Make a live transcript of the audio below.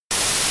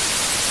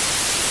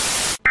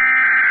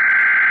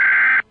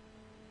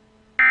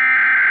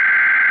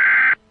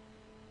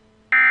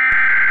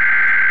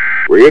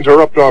We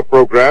interrupt our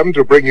program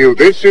to bring you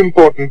this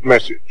important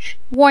message.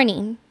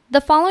 Warning.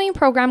 The following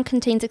program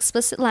contains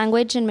explicit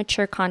language and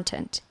mature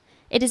content.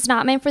 It is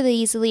not meant for the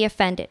easily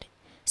offended.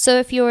 So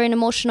if you are an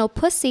emotional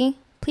pussy,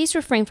 please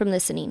refrain from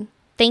listening.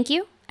 Thank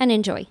you and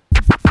enjoy.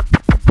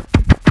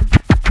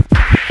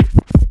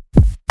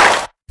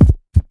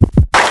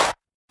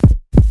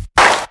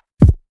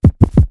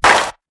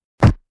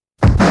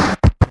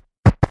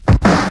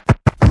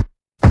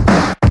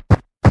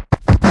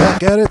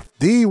 Back at it,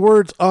 the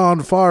Words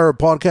on Fire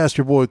podcast,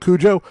 your boy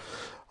Cujo.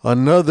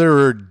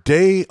 Another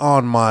day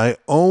on my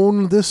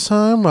own this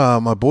time.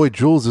 My boy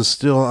Chlz is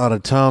still out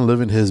of town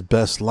living his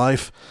best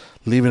life,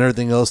 leaving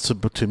everything else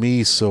to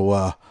me.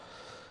 So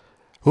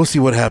we'll see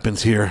what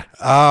happens here.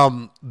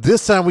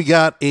 This time we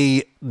got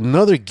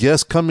another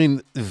guest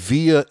coming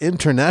via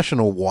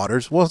international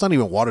waters. Well, it's not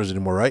even waters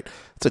anymore, right?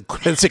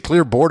 It's a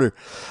clear border.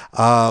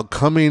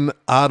 Coming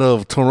out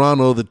of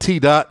Toronto, the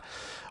T-Dot.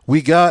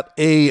 We got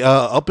a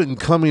up and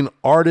coming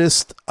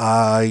artist.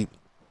 I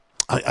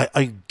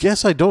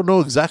guess I don't know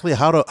exactly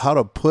how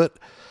to put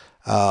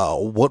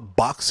what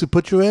box to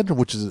put you in,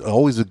 which is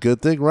always a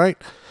good thing, right?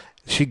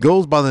 She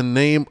goes by the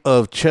name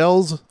of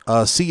Chlz,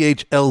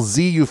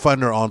 Chlz. You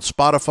find her on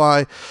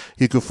Spotify.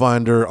 You can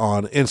find her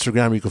on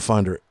Instagram. You can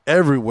find her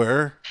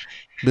everywhere.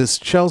 Miss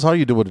Chlz, how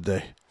you doing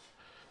today?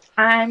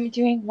 I'm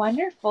doing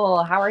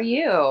wonderful. How are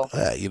you?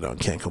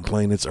 Can't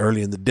complain. It's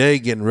early in the day,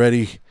 getting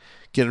ready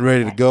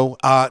to go.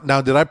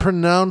 Now, did I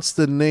pronounce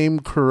the name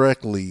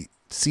correctly?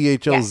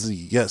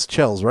 Chlz. Yes,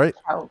 Chlz, right?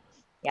 Oh,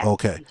 yes,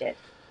 okay. You did.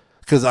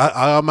 Because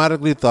I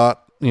automatically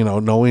thought,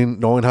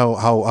 knowing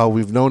how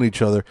we've known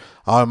each other,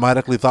 I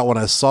automatically thought when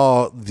I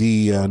saw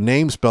the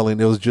name spelling,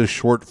 it was just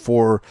short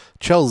for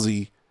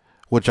Chelsea,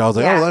 which I was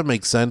like, oh, that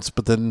makes sense.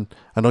 But then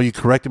I know you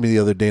corrected me the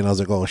other day, and I was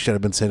like, oh, shit,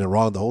 I've been saying it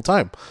wrong the whole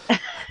time.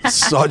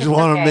 So I just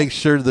want to make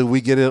sure that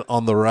we get it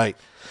on the right.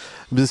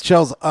 Ms.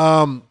 Chlz,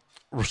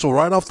 so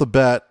right off the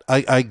bat,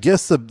 I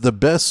guess the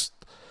best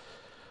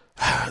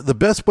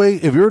way,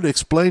 if you were to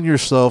explain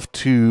yourself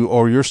to,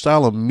 or your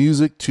style of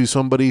music to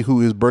somebody who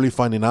is barely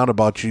finding out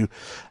about you,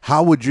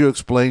 how would you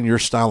explain your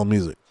style of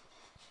music?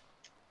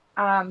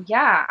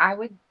 I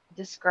would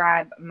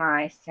describe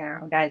my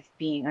sound as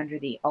being under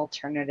the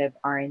alternative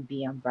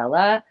R&B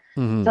umbrella.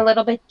 Mm-hmm. It's a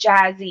little bit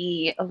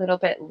jazzy, a little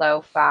bit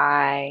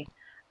lo-fi.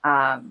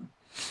 That's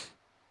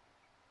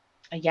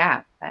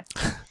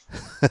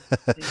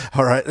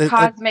all right.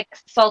 Cosmic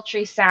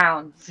sultry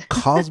sounds.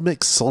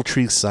 Cosmic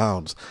sultry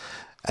sounds.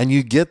 And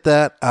you get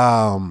that.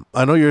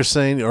 I know you're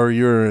saying, or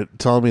you're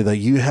telling me that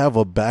you have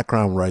a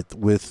background, right,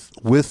 with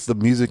the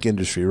music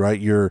industry,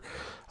 right?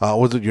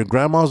 Was it your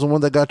grandma's the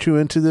one that got you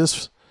into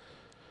this?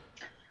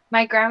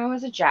 My grandma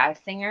was a jazz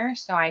singer,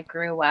 so I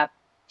grew up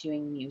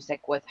doing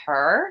music with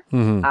her.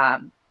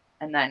 Mm-hmm.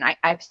 And then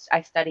I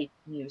studied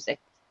music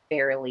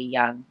fairly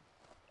young,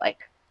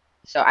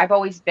 so I've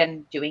always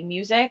been doing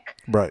music,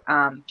 right?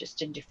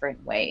 Just in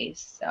different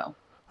ways. So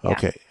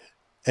okay.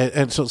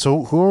 And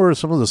so who are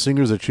some of the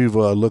singers that you've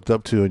looked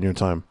up to in your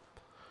time?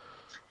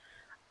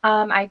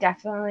 I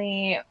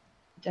definitely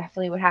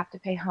would have to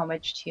pay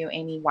homage to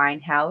Amy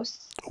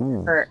Winehouse,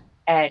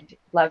 and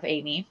love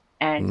Amy,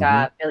 and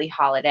Billie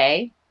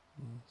Holiday.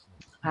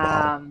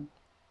 Wow.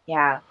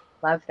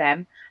 Love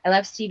them. I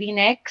love Stevie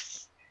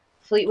Nicks,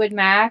 Fleetwood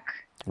Mac.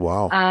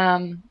 Wow.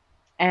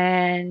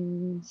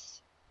 And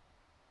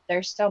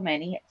there's so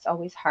many. It's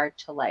always hard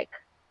to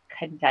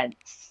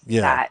condense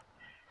that.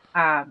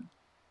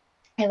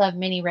 I love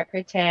Minnie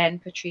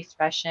Riperton, Patrice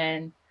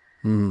Rushen,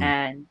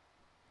 and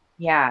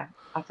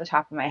off the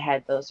top of my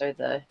head, those are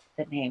the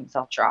names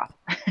I'll drop.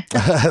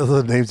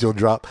 The names you'll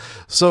drop.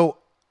 So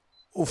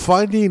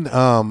finding,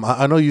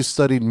 I know you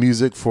studied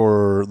music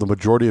for the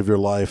majority of your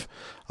life,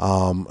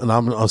 and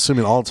I'm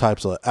assuming all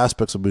types of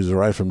aspects of music,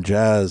 right? From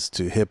jazz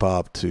to hip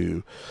hop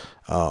to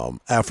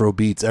Afro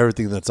beats,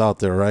 everything that's out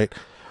there, right?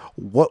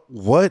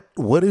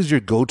 What is your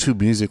go-to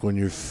music when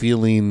you're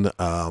feeling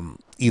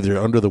either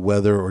under the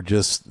weather or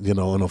just in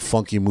a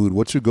funky mood?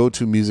 What's your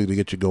go-to music to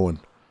get you going?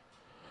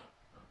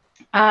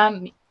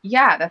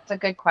 That's a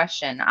good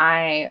question.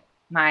 My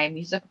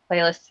music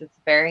playlist is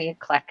very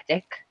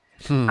eclectic.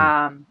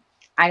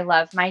 I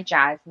love my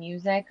jazz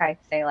music. I'd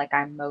say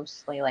I'm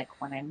mostly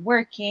when I'm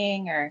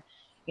working or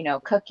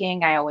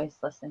cooking, I always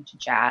listen to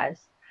jazz.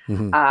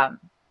 Mm-hmm.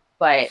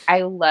 But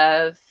I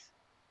love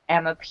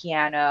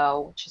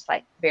Amapiano, which is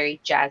very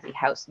jazzy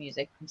house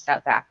music from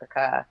South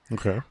Africa.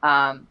 Okay.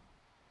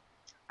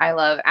 I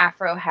love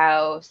Afro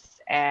house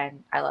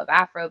and I love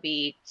Afro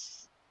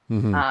beats.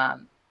 Mm-hmm.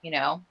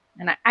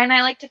 And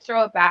I like to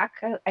throw it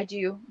back. I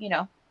do,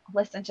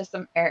 listen to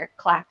some Eric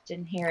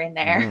Clapton here and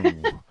there.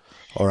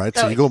 All right.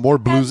 So you go more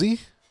bluesy?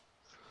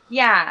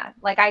 Yeah.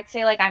 I'd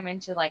say I'm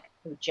into the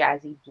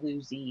jazzy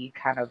bluesy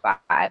kind of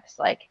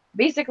vibes.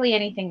 Basically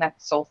anything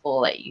that's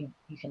soulful that you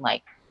can you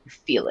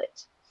feel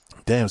it.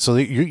 Damn. So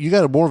you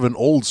got more of an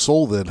old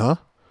soul then, huh?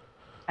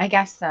 I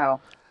guess so.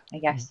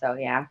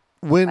 Yeah.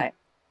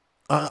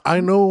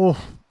 I know.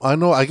 I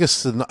know. I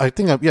guess. I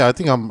think. I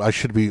think I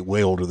should be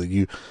way older than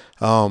you.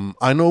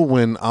 I know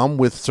when I'm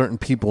with certain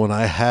people and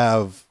I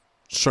have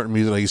certain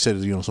music, like you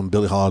said, some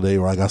Billie Holiday,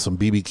 or I got some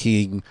BB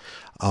King.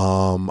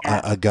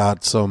 I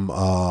got some.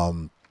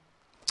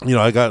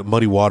 I got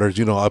Muddy Waters.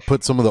 I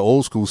put some of the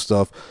old school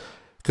stuff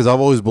because I've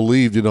always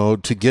believed,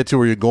 to get to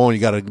where you're going,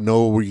 you got to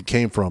know where you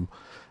came from.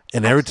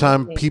 And every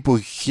time people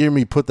hear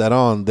me put that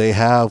on, they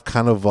have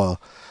kind of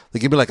they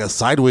give me like a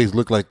sideways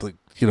look, like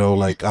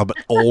like I'm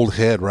an old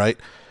head, right?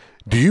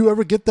 Do you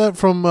ever get that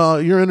from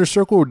your inner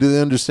circle, or do they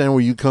understand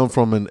where you come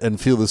from and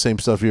feel the same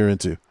stuff you're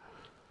into?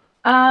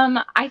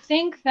 I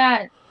think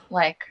that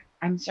like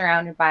I'm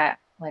surrounded by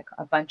like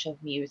a bunch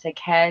of music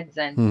heads,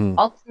 and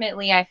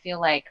ultimately I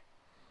feel like,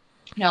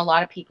 a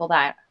lot of people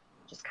that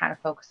just kind of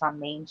focus on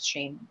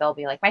mainstream, they'll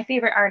be like, my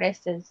favorite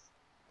artist is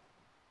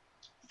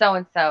so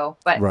and so,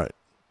 but right.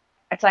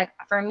 It's like,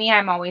 for me,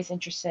 I'm always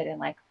interested in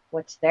like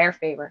what's their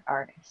favorite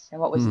artist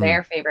and what was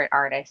their favorite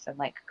artist, and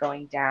like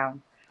going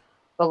down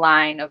the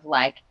line of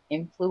like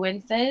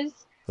influences,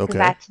 because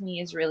that to me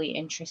is really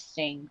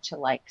interesting to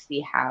like see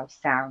how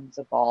sounds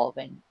evolve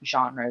and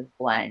genres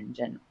blend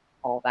and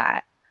all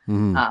that.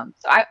 So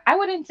I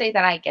wouldn't say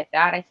that I get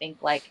that. I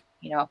think like,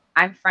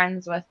 I'm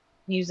friends with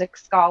music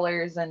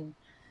scholars and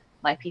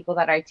like people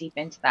that are deep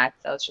into that.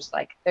 So it's just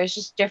like, there's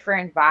just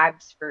different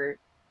vibes for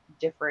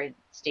different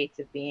states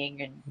of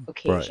being and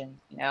occasions,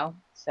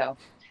 So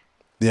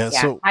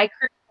so my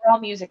crew are all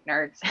music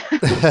nerds.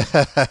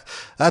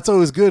 that's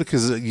always good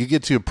because you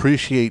get to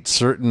appreciate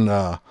certain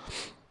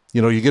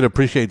you get to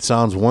appreciate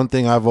sounds. One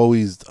thing I've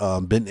always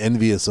been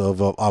envious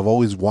of, I've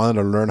always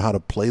wanted to learn how to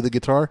play the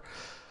guitar.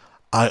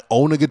 I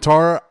own a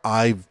guitar.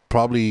 I've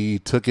probably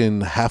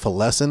taken half a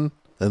lesson,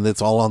 and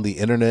it's all on the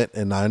internet,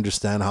 and I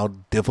understand how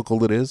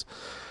difficult it is.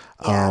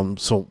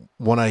 So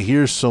when I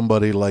hear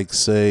somebody like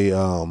say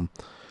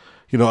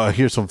I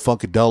hear some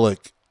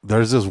Funkadelic.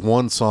 There's this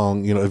one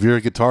song, if you're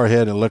a guitar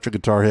head, an electric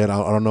guitar head, I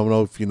don't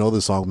know if you know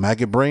this song,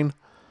 Maggot Brain.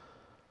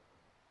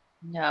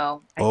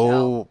 No, I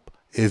don't.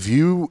 If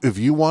you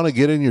want to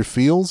get in your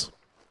feels,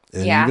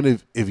 and even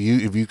if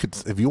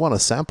you want to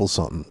sample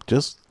something,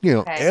 just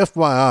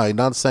FYI,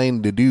 not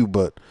saying to do,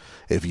 but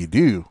if you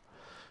do,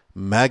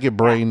 Maggot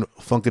Brain,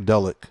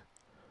 Funkadelic.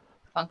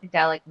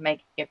 Funkadelic,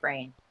 Maggot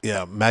Brain.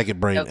 Yeah, Maggot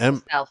Brain.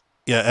 Maggot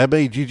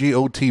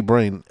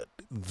Brain.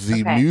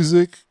 The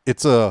music,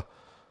 it's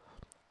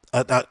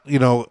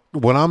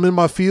when I'm in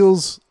my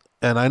feels,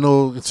 and I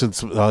know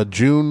since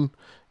June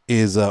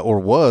is, or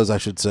was, I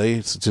should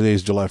say,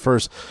 today's July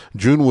 1st,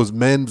 June was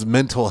Men's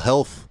Mental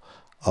Health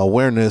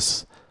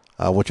Awareness,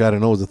 which I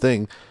didn't know was a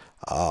thing.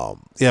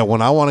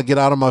 When I want to get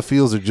out of my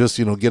feels or just,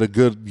 get a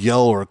good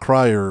yell or a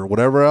cry or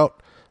whatever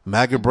out,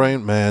 Maggot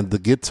Brain, man, the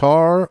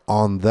guitar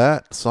on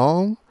that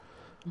song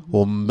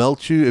will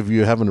melt you if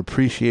you have an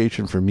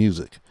appreciation for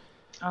music.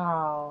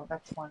 Oh,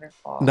 that's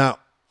wonderful. Now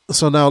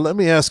let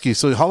me ask you.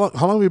 So how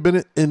long have you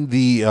been in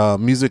the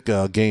music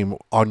game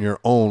on your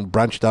own,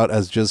 branched out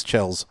as just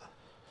Chlz?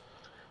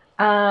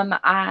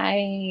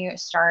 I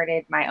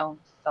started my own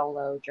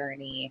solo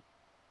journey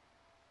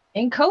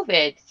in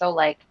COVID, so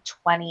like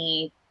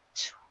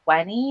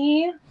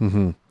 2020.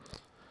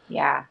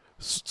 Yeah.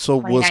 So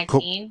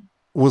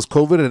was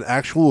COVID an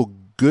actual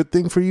good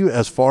thing for you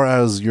as far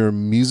as your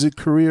music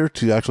career,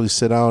 to actually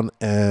sit down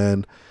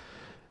and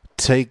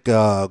take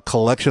a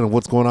collection of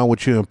what's going on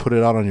with you and put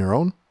it out on your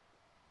own?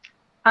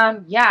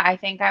 I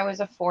think I was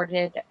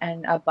afforded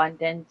an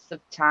abundance of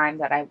time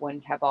that I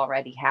wouldn't have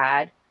already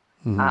had,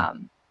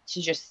 to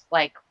just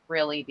like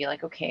really be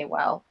like, okay,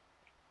 well,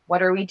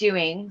 what are we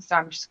doing? So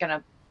I'm just going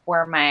to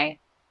pour my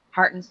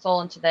heart and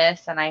soul into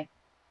this. And I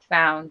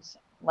found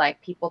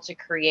like people to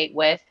create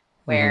with,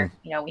 where,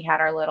 we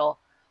had our little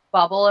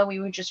bubble and we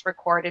would just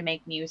record and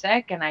make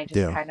music. And I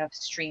just kind of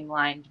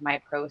streamlined my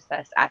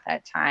process at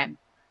that time.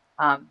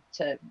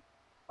 To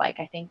like,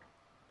 I think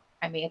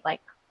I made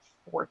like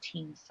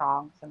 14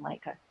 songs in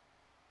like a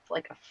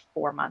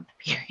 4-month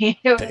period.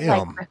 It was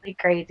like really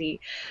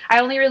crazy.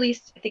 I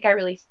released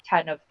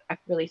 10 of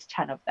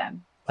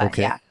them. But,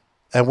 okay. Yeah.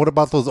 And what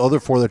about those other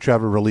 4 that you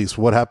haven't released?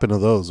 What happened to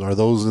those? Are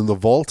those in the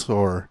vault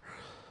or?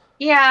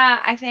 Yeah,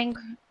 I think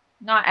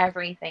not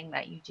everything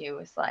that you do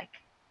is like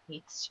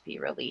needs to be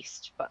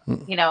released, but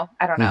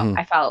I don't know.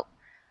 I felt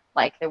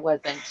like there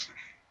wasn't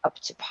up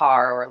to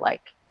par, or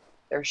like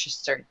there's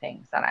just certain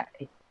things that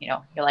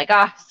you're like,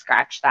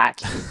 scratch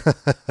that.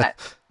 But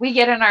we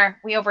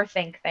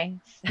overthink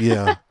things.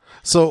 Yeah.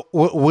 So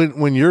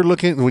when you're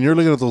looking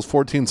at those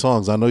 14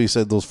 songs, I know you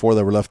said those 4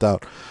 that were left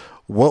out.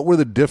 What were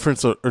the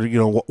difference, or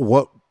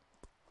what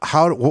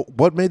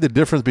made the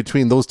difference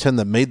between those 10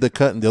 that made the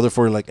cut and the other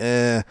 4 like,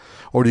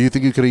 or do you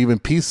think you could even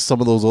piece some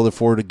of those other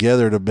 4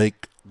 together to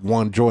make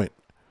one joint?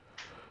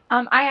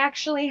 I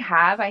actually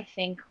have, I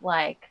think,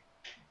 like,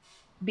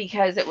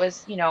 because it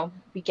was,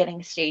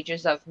 beginning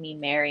stages of me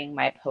marrying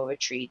my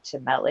poetry to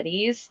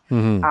melodies.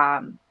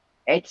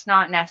 It's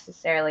not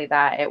necessarily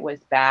that it was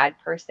bad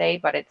per se,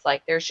 but it's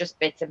like there's just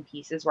bits and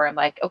pieces where I'm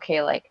like,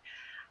 okay, like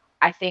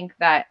I think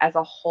that as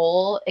a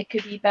whole, it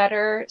could be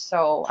better.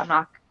 So I'm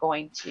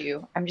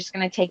just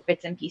going to take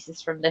bits and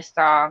pieces from this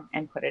song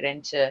and put it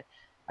into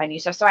my new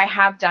stuff. So I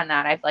have done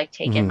that. I've like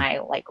taken my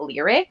like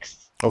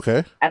lyrics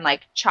Okay. and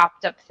like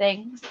chopped up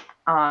things,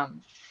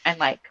 and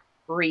like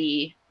redefined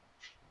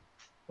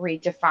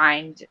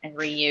and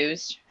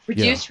reused,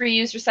 reduce,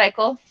 reuse,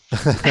 recycle.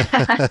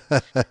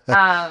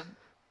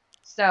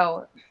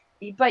 So,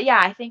 but yeah,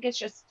 I think it's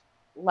just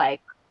like,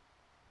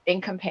 in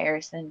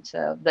comparison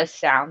to the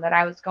sound that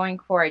I was going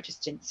for, it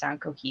just didn't sound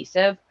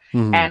cohesive.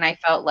 And I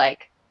felt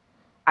like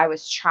I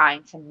was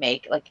trying to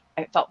make, like,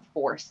 I felt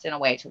forced in a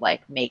way to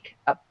like make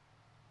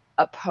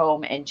a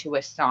poem into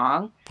a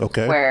song.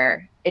 Okay.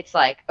 Where it's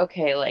like,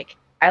 okay, like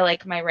I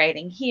like my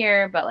writing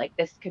here, but like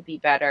this could be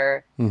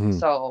better.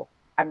 So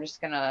I'm just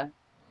gonna,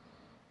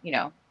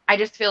 I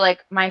just feel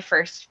like my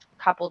first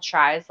couple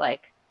tries,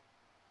 like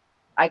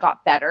I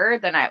got better.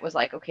 Then I was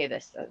like, okay,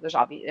 there's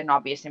an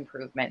obvious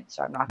improvement.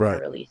 So I'm not going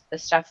to release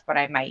this stuff, but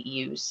I might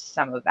use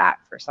some of that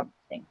for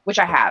something, which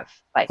I have.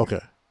 Like,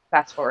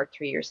 fast forward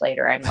 3 years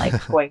later, I'm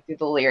like going through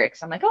the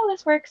lyrics. I'm like, oh,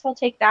 this works. I'll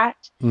take that.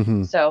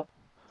 So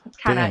it's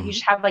kind of, you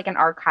just have like an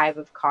archive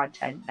of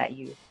content that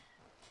you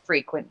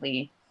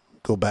frequently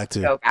go back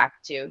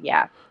to.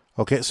 Yeah.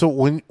 Okay, so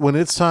when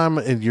it's time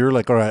and you're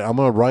like, all right, I'm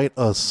gonna write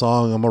a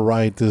song. I'm gonna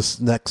write this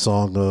next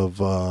song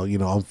of,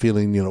 I'm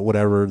feeling,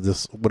 whatever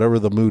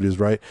the mood is,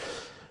 right?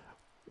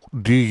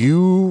 Do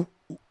you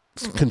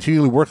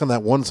continually work on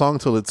that one song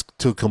till it's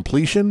to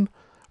completion,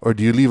 or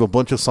do you leave a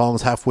bunch of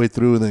songs halfway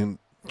through and then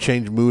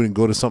change mood and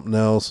go to something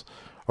else,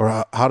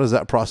 or how does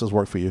that process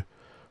work for you?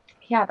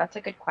 Yeah, that's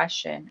a good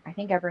question. I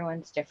think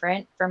everyone's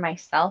different. For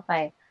myself,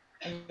 I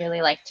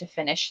really like to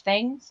finish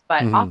things,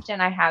 but often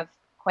I have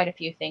quite a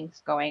few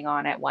things going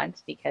on at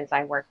once because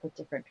I work with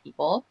different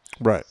people.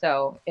 Right.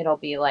 So it'll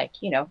be like,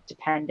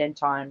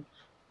 dependent on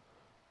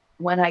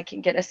when I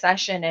can get a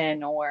session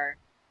in, or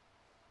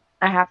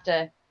I have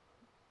to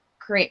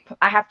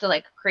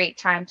create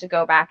time to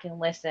go back and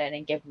listen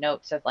and give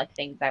notes of like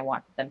things I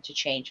want them to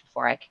change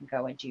before I can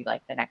go and do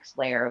like the next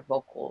layer of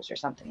vocals or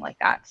something like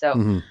that.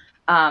 So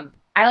I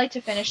like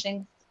to finish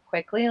things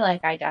quickly.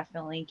 Like I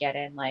definitely get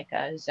in like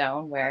a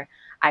zone where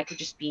I could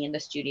just be in the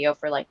studio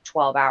for like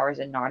 12 hours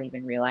and not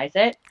even realize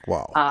it.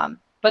 Wow.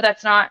 But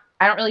I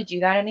don't really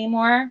do that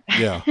anymore.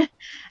 Yeah.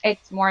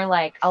 It's more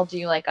like I'll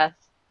do like I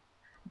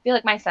feel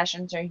like my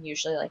sessions are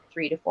usually like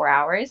 3 to 4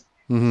 hours.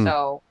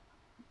 So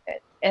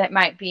it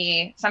might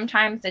be,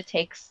 sometimes it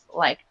takes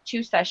like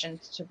 2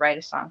 sessions to write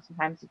a song.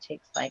 Sometimes it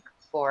takes like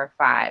 4 or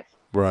 5.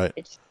 Right.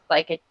 It's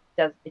like, it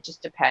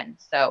just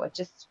depends. So it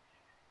just,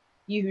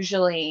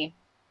 usually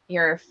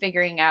you're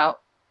figuring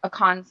out a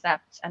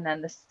concept and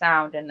then the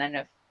sound, and then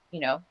if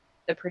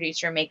the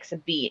producer makes a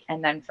beat,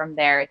 and then from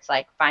there it's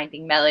like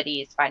finding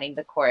melodies, finding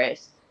the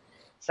chorus.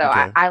 So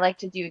I like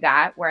to do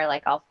that, where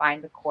like I'll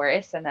find the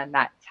chorus and then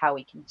that's how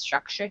we can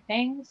structure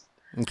things.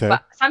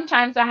 But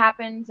sometimes what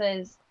happens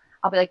is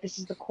I'll be like, this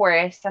is the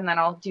chorus, and then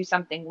I'll do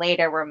something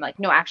later where I'm like,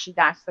 no, actually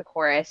that's the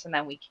chorus, and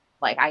then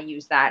I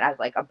use that as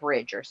like a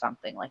bridge or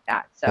something like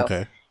that.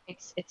 So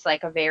it's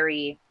like a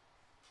very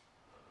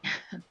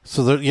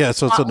so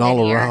it's an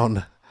all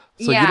around.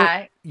 So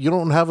you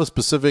don't have a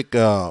specific,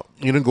 you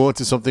didn't go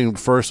into something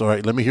first. All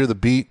right, let me hear the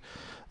beat.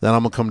 Then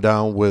I'm going to come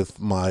down with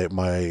my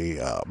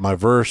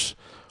verse,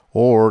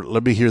 or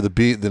let me hear the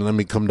beat. Then let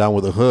me come down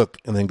with a hook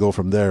and then go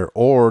from there.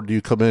 Or do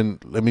you come in,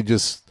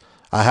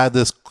 I had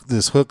this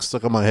hook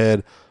stuck in my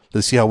head.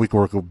 Let's see how we can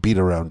work a beat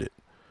around it.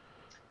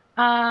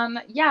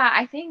 Yeah,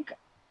 I think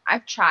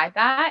I've tried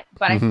that,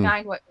 but I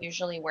find what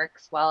usually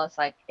works well is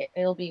like,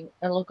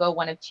 it'll go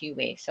one of two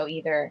ways. So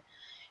either,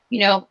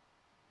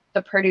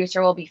 the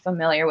producer will be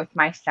familiar with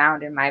my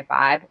sound and my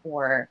vibe,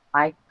 or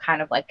I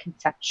kind of like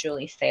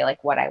conceptually say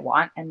like what I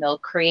want, and they'll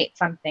create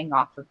something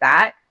off of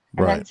that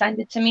and then send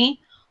it to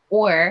me.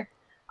 Or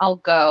I'll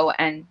go,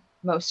 and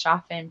most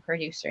often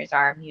producers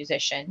are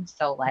musicians.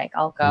 So like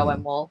I'll go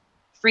and we'll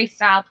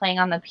freestyle playing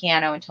on the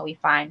piano until we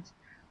find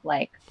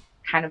like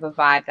kind of a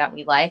vibe that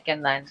we like.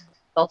 And then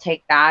they'll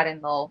take that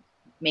and they'll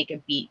make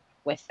a beat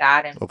with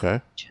that.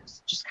 And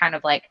just kind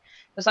of like,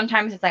 so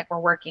sometimes it's like we're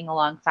working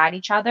alongside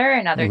each other,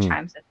 and other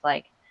times it's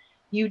like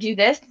you do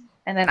this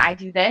and then I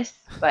do this,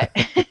 but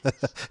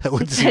we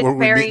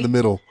meet in the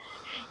middle.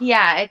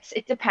 Yeah,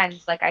 it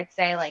depends. Like I'd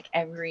say like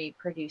every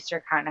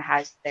producer kind of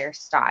has their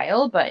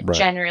style, but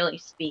generally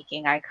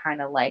speaking, I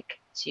kind of like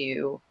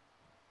to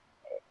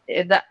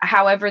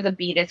however the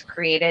beat is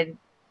created,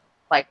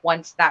 like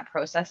once that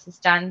process is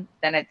done,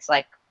 then it's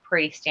like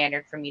pretty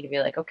standard for me to be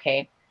like,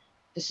 okay,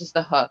 this is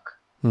the hook.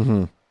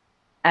 And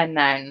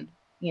then,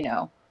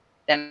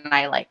 then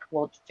I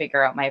will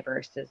figure out my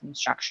verses and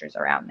structures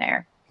around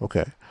there.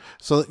 Okay.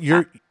 So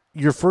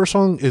your first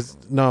song is,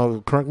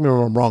 no, correct me if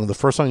I'm wrong, the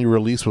first song you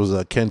released was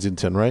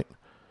Kensington, right?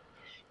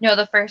 No,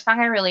 the first song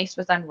I released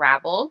was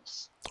Unraveled.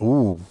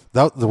 Ooh,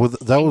 that was was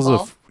that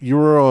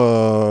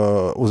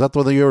the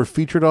one that you were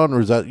featured on,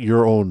 or is that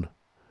your own?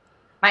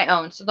 My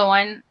own. So the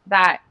one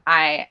that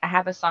I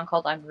have a song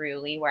called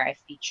Unruly, where I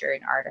feature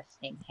an artist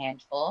named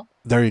Handful.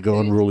 There you go,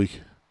 Unruly.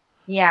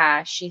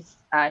 Yeah, she's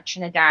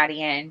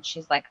Trinidadian.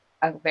 She's like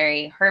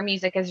her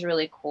music is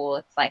really cool.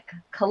 It's like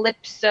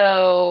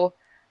calypso,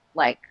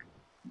 like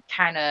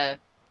kind of,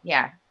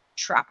 yeah,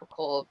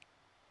 tropical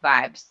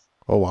vibes.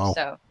 Oh wow.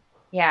 So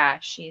yeah,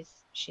 she's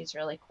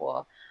really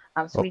cool.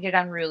 So Oh, we did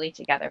Unruly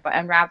together, but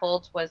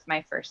Unraveled was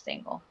my first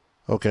single.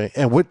 okay.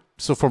 And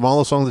so from all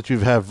the songs that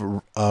you've have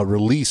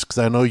released, because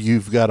I know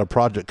you've got a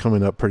project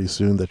coming up pretty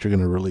soon that you're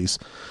going to release.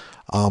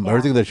 Yeah.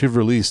 Everything that you've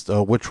released,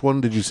 which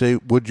one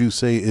would you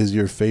say is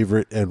your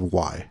favorite and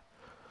why?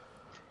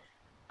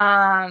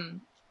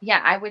 Yeah,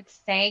 I would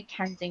say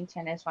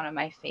Kensington is one of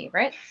my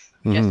favorites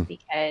Mm-hmm. just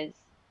because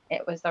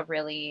it was a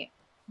really,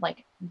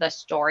 like, the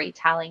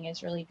storytelling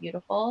is really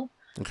beautiful.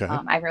 Okay.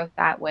 I wrote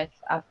that with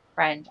a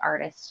friend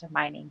artist of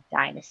mine named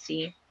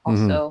Dynasty,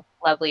 Mm-hmm. also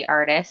lovely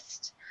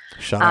artist.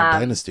 Shout out Um,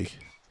 Dynasty.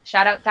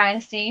 Shout out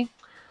Dynasty.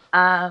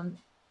 Um,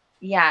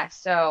 yeah,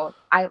 so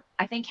I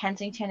think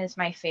Kensington is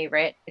my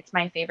favorite. It's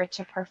my favorite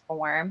to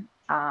perform.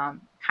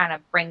 Kind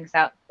of brings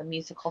out the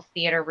musical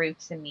theater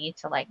roots in me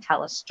to like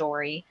tell a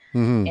story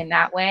Mm-hmm. in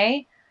that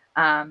way.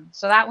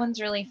 So that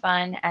one's really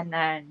fun. And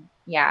then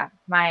yeah,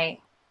 my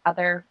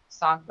other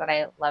songs that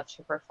I love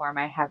to perform,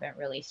 I haven't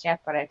released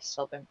yet, but I've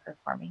still been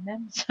performing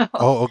them. So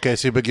Oh, okay.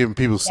 So you've been giving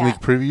people yeah. sneak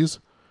previews.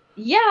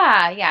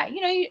 Yeah.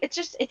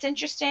 It's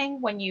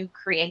interesting when you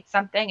create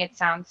something. It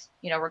sounds,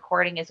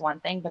 recording is one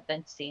thing, but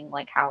then seeing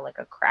like how like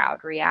a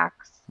crowd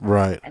reacts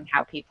Right. and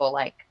how people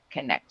like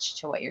connect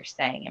to what you're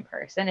saying in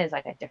person is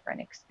like a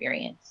different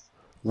experience.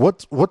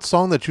 What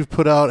song that you've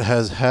put out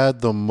has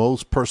had the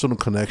most personal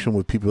connection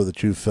with people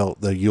that you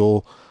felt that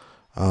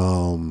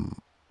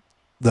um,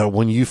 that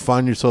when you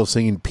find yourself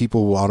singing,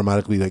 people will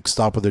automatically like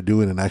stop what they're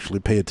doing and actually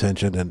pay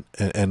attention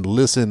and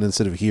listen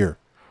instead of hear.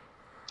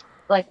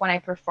 Like when I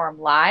perform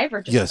live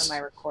or just from my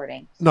Yes.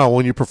 recordings. No,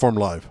 when you perform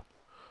live.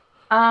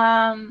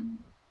 Um,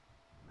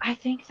 I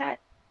think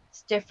that's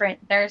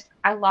different. There's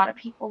a lot of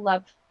people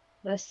love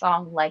the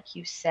song Like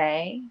You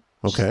Say,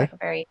 which is Okay. like a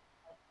very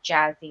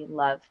jazzy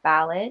love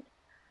ballad.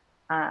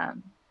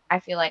 Um, I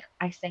feel like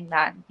I sing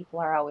that and people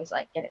are always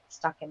like get it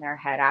stuck in their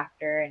head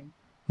after and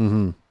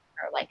Mm-hmm.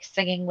 are like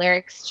singing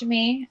lyrics to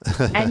me.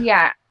 And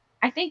yeah,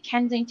 I think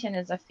Kensington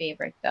is a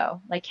favorite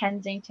though. Like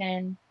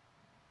Kensington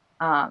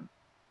um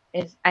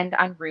is and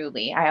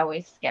Unruly. I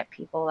always get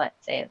people that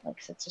say it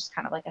like so it's just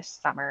kind of like a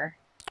summer,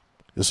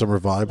 The summer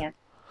vibe. yeah,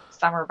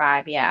 summer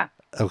vibe, yeah.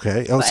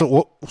 Okay. Oh, But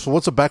so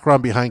what's the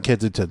background behind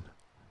Kensington?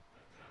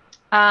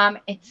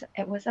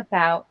 it was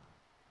about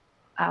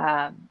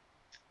um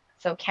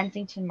so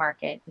Kensington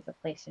Market is a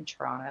place in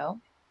Toronto.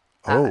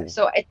 Oh,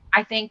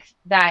 I think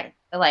that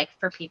like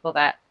for people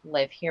that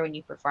live here when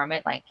you perform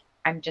it, like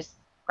I'm just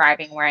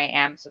describing where I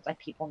am, so it's like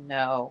people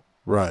know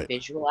to right.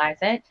 visualize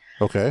it.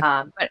 Okay.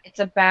 But it's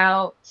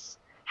about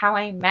how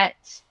I met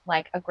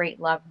like a great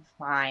love of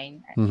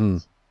mine at Mm-hmm.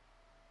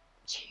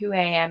 2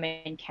 a.m.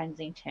 in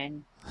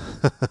Kensington,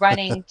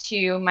 running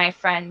to my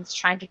friends,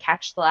 trying to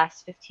catch the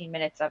last 15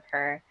 minutes of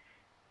her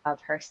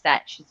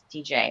set. She's a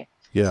DJ,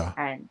 Yeah.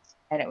 and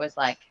it was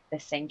like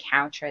this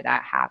encounter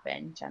that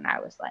happened, and I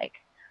was like,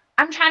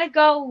 I'm trying to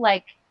go,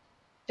 like,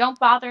 don't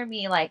bother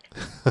me, like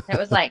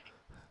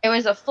it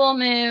was a full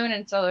moon,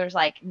 and so there's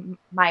like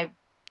my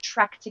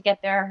trek to get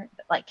there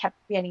like kept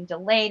getting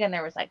delayed, and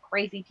there was like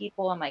crazy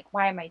people. I'm like,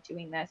 why am I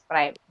doing this? But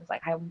I was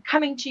like, I'm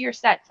coming to your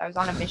set, so I was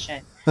on a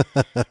mission.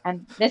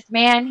 And this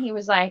man, he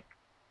was like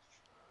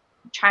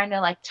trying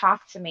to like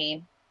talk to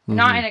me,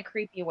 not Mm-hmm. in a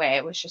creepy way.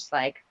 It was just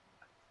like,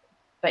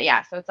 but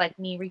yeah, so it's like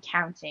me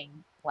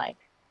recounting like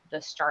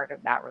the start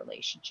of that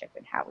relationship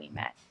and how we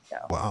met. So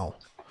Wow.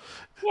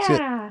 See,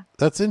 yeah.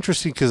 that's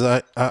interesting because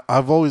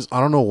I've always, I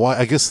don't know why.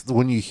 I guess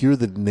when you hear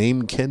the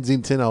name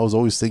Kensington, I was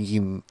always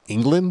thinking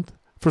England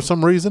for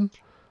some reason.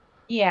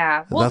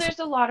 Yeah. And Well, that's there's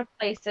a lot of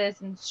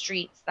places and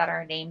streets that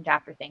are named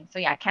after things. So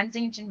yeah,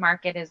 Kensington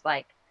Market is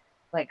like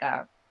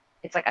a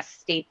it's like a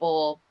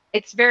staple.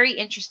 It's very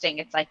interesting.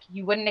 It's like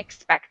you wouldn't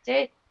expect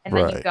it, and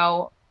then you right.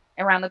 go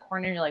around the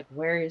corner and you're like,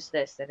 where is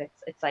this? And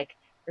it's like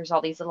there's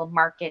all these little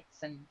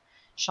markets and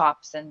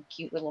shops and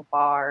cute little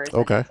bars,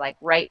 and Okay. it's like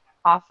right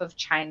off of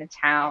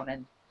Chinatown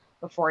and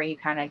before you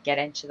kind of get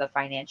into the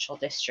financial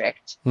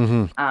district.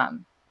 Mm-hmm.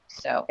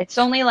 So it's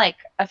only like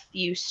a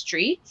few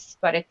streets,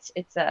 but it's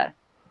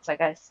like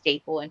a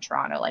staple in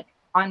Toronto. Like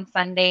on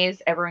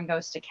Sundays, everyone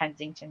goes to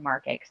Kensington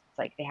Market 'cause it's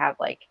like they have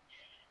like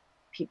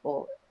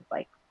people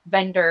like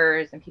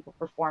vendors and people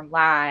perform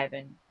live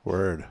and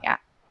Word. yeah,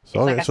 So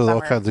it's like okay, a so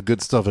all summer kinds of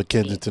good stuff at scene.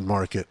 Kensington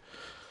Market.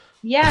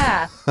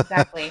 Yeah,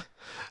 exactly.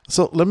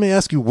 So let me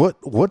ask you,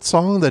 what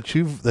song that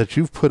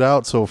you've put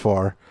out so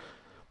far?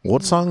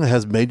 What Mhm. song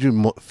has made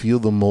you feel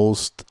the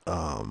most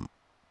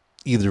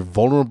either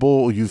vulnerable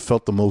or you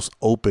felt the most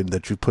open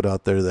that you put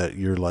out there that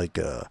you're like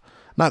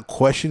not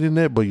questioning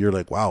it, but you're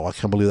like, wow, I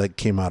can't believe that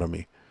came out of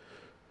me.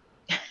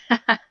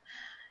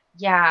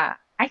 Yeah,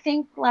 I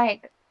think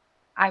like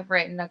I've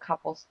written a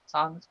couple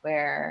songs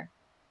where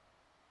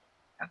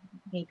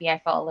maybe I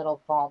felt a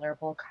little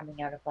vulnerable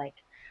coming out of like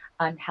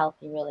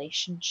unhealthy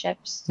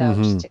relationships. So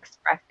Mm-hmm. just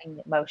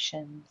expressing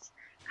emotions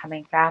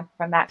coming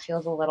from that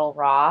feels a little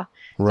raw.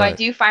 So I Right.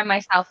 do find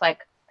myself like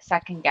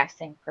second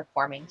guessing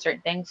performing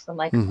certain things. So I'm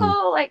like, Mm-hmm.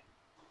 oh, like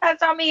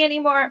that's not me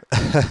anymore.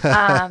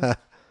 Um,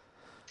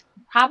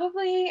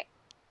 Probably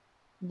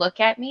Look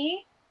at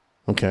Me,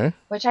 Okay.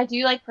 which I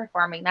do like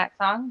performing that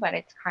song, but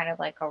it's kind of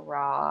like a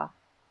raw,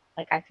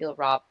 like I feel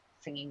raw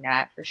singing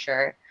that for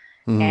sure.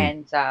 Mm-hmm.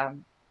 And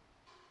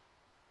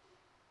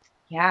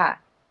yeah.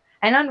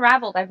 And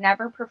Unraveled, I've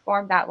never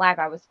performed that live.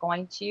 I was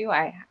going to.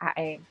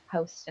 I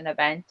host an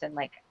event and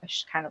like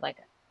kind of like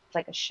it's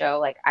like a show,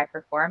 like I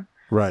perform,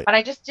 Right. but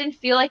I just didn't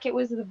feel like it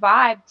was the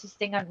vibe to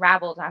sing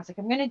Unraveled. And I was like,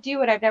 I'm gonna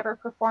do it. I've never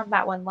performed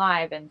that one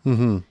live, and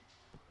Mm-hmm.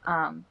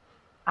 um,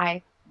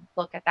 I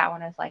look at that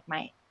one as like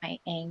my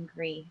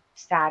angry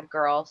sad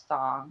girl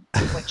song,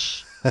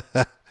 which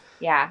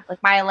yeah, like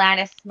my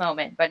Alanis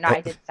moment. But no,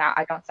 Oh.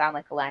 I don't sound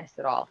like Alanis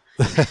at all.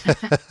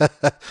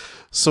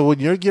 So when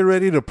you're getting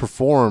ready to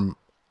perform,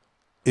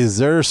 is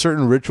there a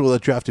certain ritual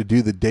that you have to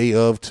do the day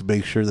of to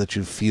make sure that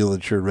you feel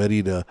that you're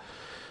ready to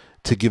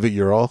give it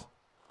your all?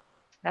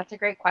 That's a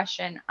great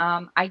question.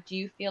 I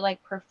do feel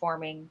like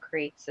performing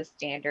creates a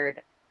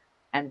standard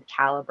and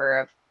caliber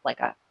of like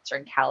a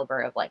certain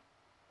caliber of like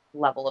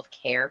level of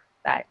care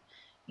that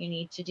you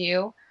need to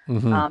do.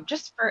 Mm-hmm.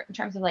 Just for in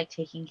terms of like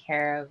taking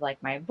care of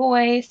like my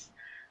voice.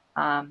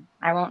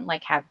 I won't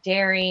like have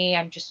dairy.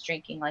 I'm just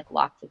drinking like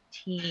lots of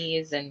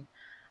teas and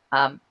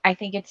I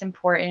think it's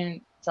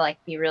important to like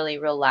be really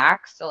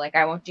relaxed. So like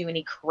I won't do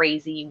any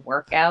crazy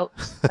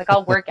workouts. Like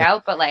I'll work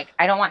out, but like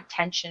I don't want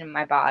tension in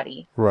my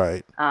body.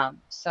 Right.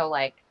 So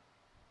like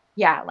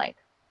yeah, like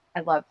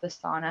I love the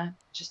sauna.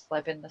 Just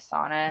live in the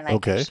sauna and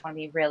like I Okay. just want to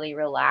be really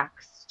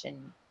relaxed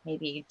and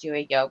maybe do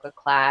a yoga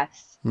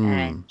class Hmm.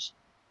 and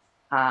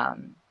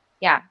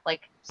yeah,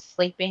 like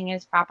sleeping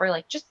is proper,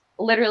 like just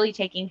literally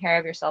taking care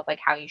of yourself like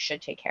how you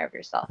should take care of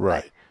yourself,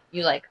 but Right.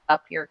 you like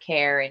up your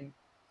care and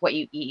what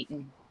you eat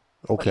and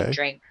what you Okay.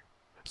 drink.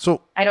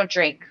 So I don't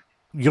drink,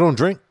 you don't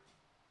drink?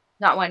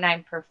 not when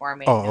I'm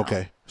performing, Oh, no.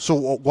 okay. So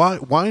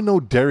why no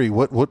dairy?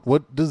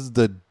 What does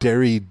the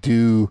dairy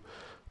do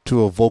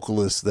to a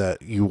vocalist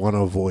that you want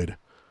to avoid?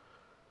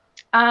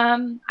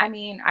 I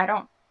mean,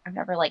 I've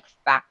never like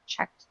fact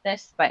checked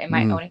this, but in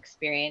my Mm, own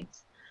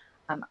experience,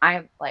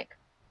 I'm like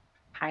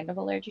kind of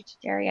allergic to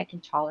dairy. I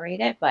can tolerate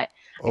it, but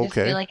I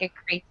just feel okay. like it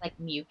creates like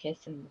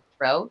mucus in the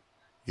throat.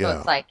 So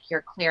it's Yeah. like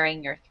you're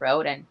clearing your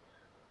throat and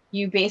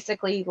you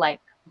basically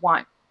like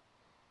want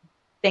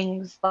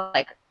things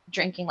like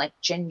drinking like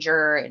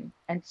ginger and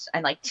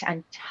like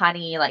and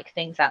honey, like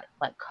things that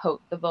like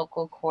coat the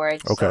vocal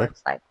cords. So Okay.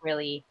 it's like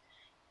really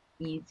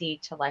easy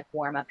to like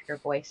warm up your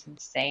voice and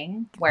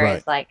sing. Right.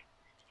 Whereas like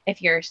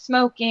if you're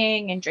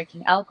smoking and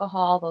drinking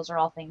alcohol, those are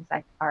all things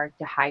that are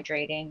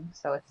dehydrating.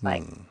 So it's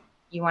like Hmm.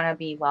 you want to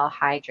be well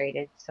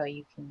hydrated so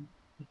you can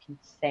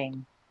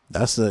sing.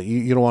 That's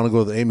you don't want to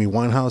go the Amy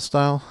Winehouse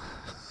style?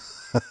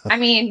 I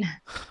mean,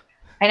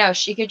 I know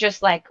she could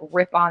just like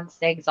rip on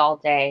cigs all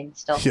day and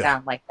still Yeah.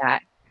 sound like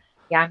that.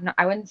 Yeah,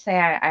 I wouldn't say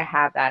I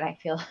have that. I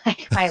feel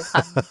like my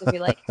lungs would be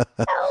like,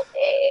 help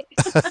me.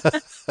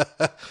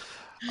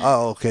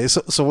 Oh, okay.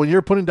 So when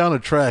you're putting down a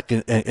track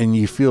and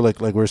you feel like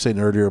we were saying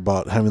earlier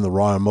about having the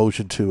raw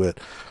emotion to it,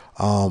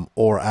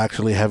 or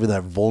actually having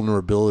that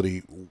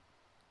vulnerability,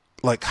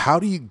 like how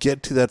do you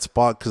get to that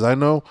spot? Because I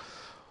know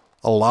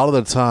a lot of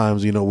the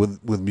times,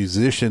 with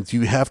musicians,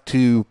 you have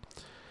to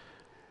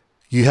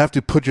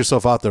put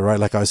yourself out there, right?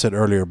 Like I said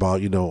earlier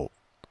about,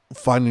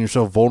 finding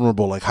yourself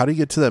vulnerable. Like how do you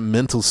get to that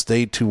mental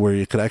state to where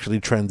you could actually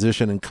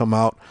transition and come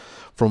out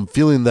from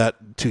feeling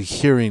that to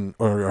hearing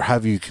or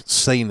have you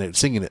singing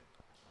it?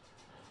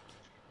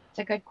 It's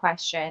a good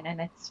question.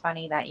 And it's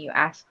funny that you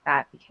asked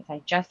that because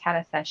I just had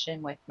a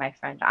session with my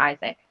friend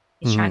Isaac.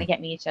 He's trying Hmm. to get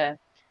me to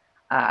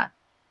uh,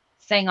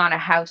 sing on a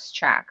house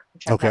track,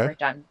 which I've Okay. never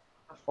done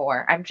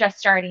before. I'm just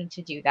starting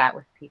to do that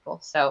with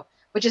people. So,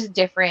 which is a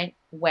different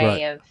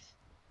Right. way of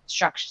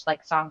structure,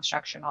 like song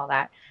structure and all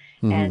that.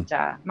 Hmm. And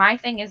my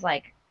thing is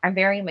like, I'm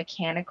very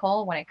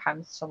mechanical when it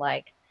comes to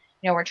like,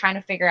 we're trying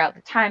to figure out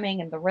the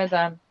timing and the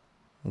rhythm.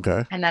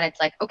 Okay. And then it's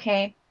like,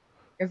 okay,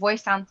 your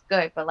voice sounds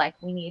good, but like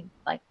we need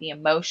like the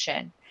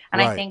emotion.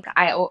 And I Right. think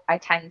I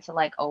tend to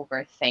like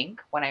overthink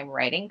when I'm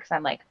writing because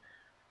I'm like,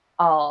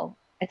 oh,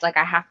 it's like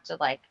I have to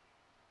like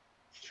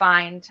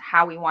find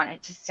how we want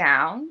it to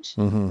sound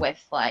Hmm.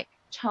 with like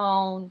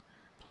tone,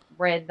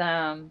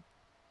 rhythm,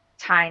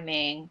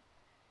 timing,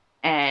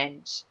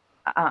 and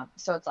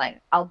so it's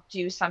like I'll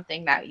do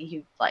something that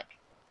you like.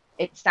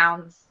 It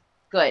sounds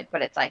good,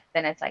 but it's like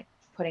then it's like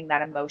putting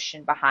that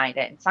emotion behind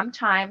it. And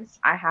sometimes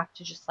I have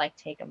to just like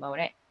take a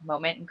moment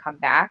and come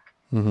back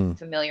Hmm. and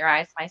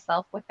familiarize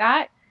myself with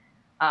that.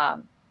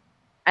 Um,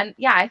 and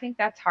yeah, I think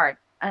that's hard.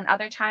 And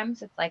other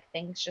times it's like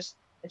it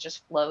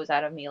just flows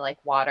out of me like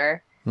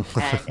water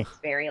and it's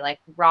very like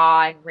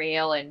raw and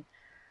real and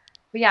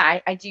but yeah,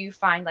 I do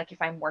find like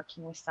if I'm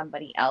working with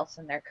somebody else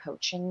and they're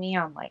coaching me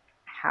on like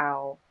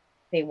how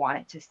they want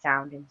it to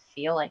sound and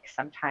feel like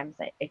sometimes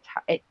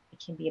it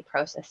can be a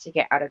process to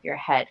get out of your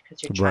head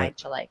because you're Right. trying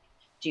to like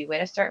do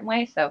it a certain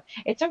way. So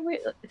it's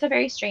a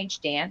very strange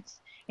dance.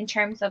 in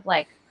terms of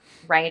like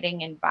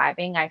writing and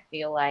vibing, I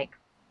feel like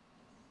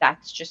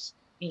that's just,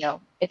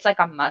 it's like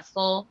a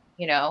muscle,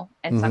 and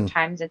Mm-hmm.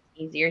 sometimes it's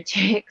easier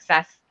to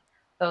access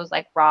those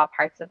like raw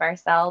parts of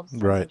ourselves,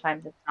 and Right.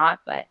 sometimes it's not.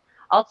 But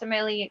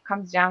ultimately, it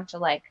comes down to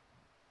like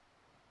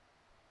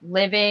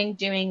living,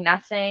 doing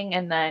nothing,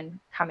 and then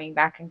coming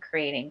back and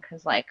creating.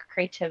 Because like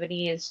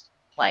creativity is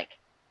like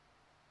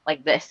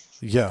this,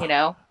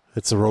 Yeah.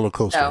 It's a roller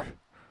coaster. So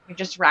you're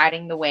just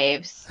riding the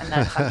waves, and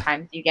then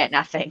sometimes you get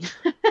nothing.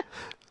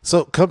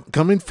 So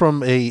coming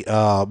from a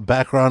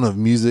background of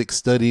music,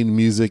 studying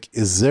music,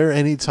 is there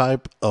any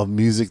type of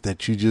music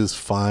that you just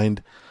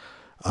find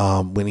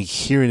when you're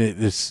hearing it,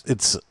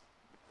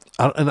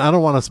 and I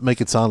don't want to make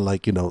it sound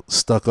like,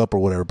 stuck up or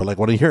whatever, but like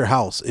when I hear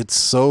house, it's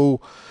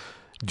so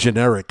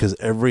generic because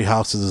every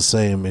house is the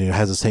same and it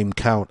has the same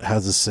count,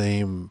 has the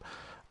same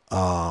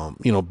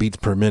beats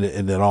per minute,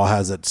 and it all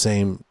has that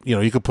same,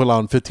 you could put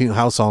on 15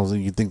 house songs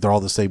and you think they're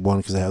all the same one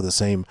because they have the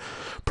same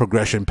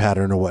progression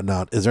pattern or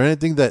whatnot. Is there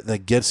anything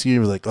that gets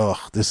you like, oh,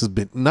 this has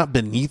been not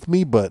beneath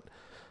me, but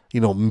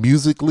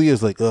musically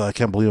is like, oh, I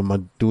can't believe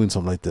I'm doing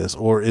something like this?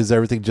 Or is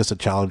everything just a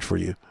challenge for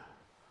you?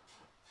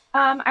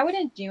 I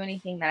wouldn't do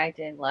anything that I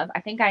didn't love.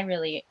 I think I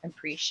really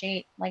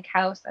appreciate like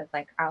house, as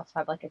like I also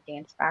have like a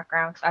dance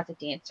background. So as a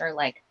dancer,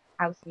 like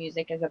house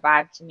music is a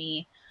vibe to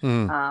me.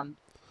 Mm.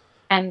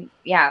 And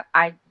yeah,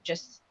 I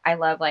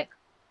love like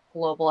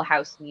global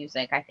house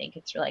music. I think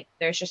it's really, like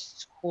there's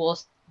just cool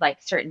like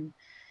certain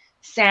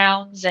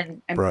sounds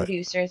and Right.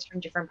 producers from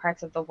different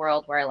parts of the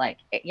world where like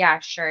yeah,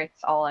 sure,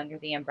 it's all under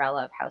the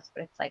umbrella of house,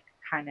 but it's like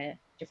kind of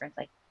different.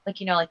 Like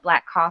like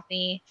Black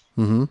Coffee.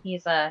 Mm-hmm.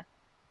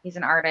 He's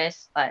an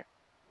artist, but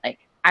like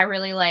I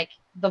really like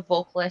the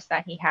vocalist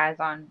that he has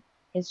on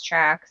his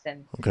tracks,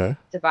 and Okay.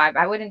 the vibe.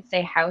 I wouldn't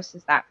say house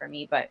is that for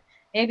me, but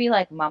maybe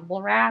like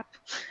mumble rap.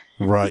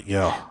 Right.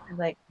 Yeah.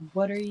 Like,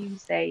 what are you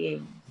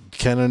saying?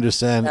 Can't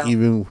understand So,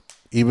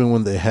 even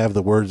when they have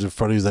the words in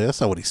front of you. He's like,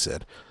 that's not what he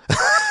said.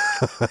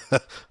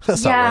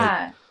 That's not right.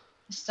 yeah.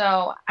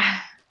 So,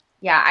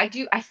 yeah, I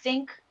do. I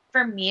think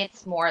for me,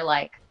 it's more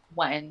like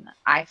when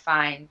I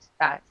find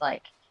that,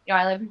 like,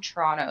 I live in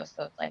Toronto,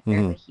 so it's like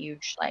there's Mm-hmm. a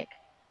huge, like,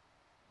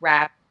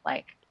 rap,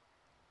 like,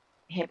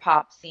 hip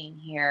hop scene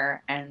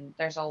here, and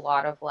there's a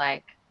lot of,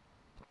 like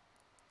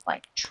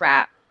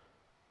trap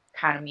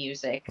kind of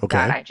music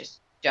that Okay. I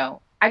just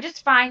don't. I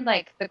just find,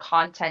 like, the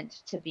content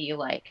to be,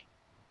 like,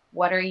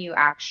 what are you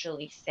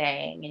actually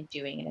saying and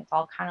doing? And it's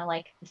all kind of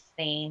like the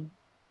same,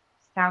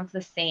 sounds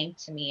the same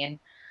to me. And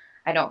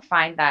I don't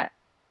find that,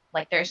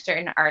 like, there's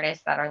certain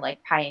artists that are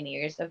like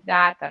pioneers of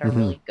that are Mm-hmm.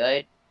 really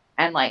good,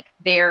 and like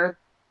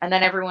and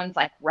then everyone's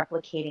like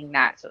replicating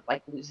that, so it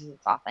like loses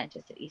its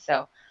authenticity.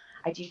 So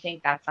I do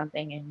think that's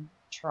something in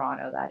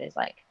Toronto that is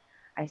like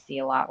I see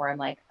a lot, where I'm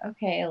like,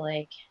 okay,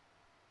 like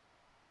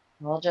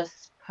we'll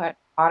just put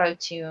auto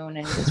tune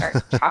and start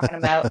talking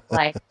about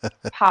like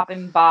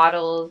popping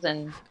bottles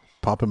and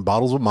Popping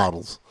bottles with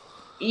models.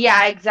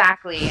 yeah,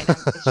 exactly. And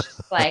it's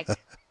just like,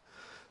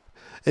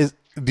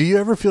 Do you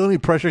ever feel any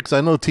pressure? Because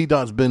I know T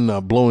Dot's been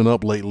blowing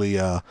up lately.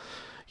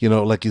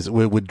 Like he's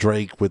with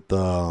Drake, with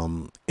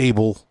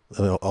Abel,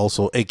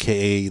 also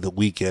AKA The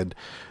Weeknd.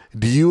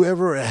 Do you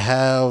ever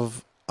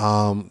have?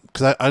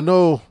 Because I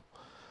know,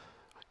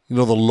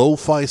 the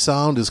lo-fi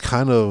sound is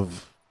kind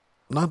of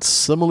not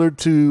similar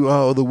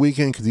to The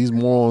Weeknd because he's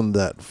more on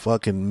that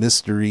fucking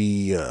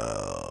mystery,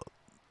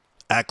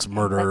 axe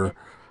murder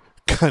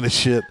kind of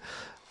shit.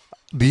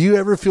 Do you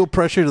ever feel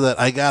pressure that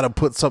I gotta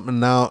put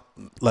something out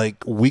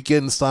like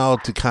Weekend style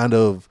to kind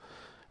of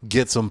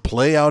get some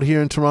play out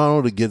here in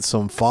Toronto, to get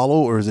some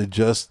follow, or is it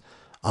just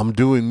I'm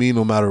doing me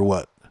no matter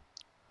what?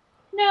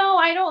 no,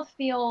 I don't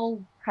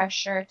feel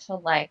pressure to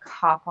like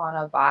hop on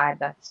a vibe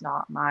that's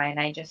not mine.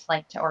 I just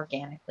like to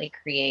organically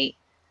create.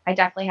 I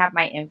definitely have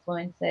my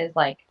influences.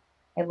 Like,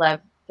 I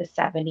love the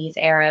 70s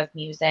era of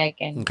music,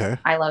 and Okay.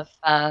 I love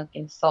funk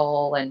and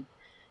soul and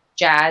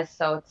jazz.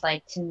 So it's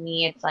like, to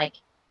me, it's like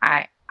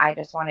I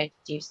just wanted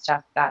to do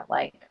stuff that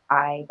like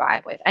I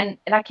vibe with, and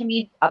that can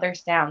be other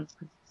sounds,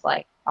 because it's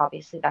like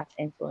obviously that's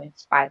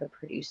influenced by the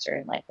producer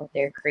and like what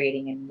they're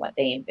creating and what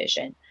they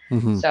envision.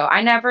 Mm-hmm. So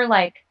I never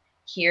like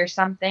hear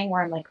something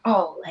where I'm like,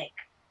 oh, like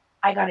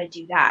I gotta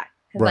do that,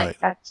 because Right. like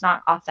that's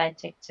not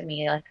authentic to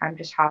me. Like, I'm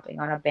just hopping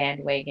on a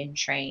bandwagon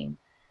train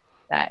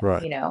that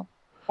Right.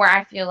 where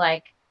I feel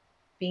like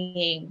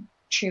being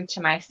true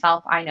to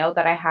myself. I know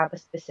that I have a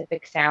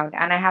specific sound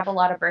and I have a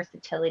lot of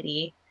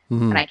versatility,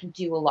 Mm-hmm. and I can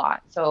do a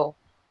lot. So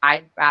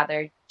I'd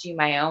rather do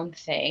my own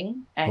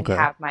thing and Okay.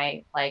 have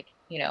my, like,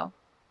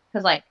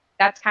 because like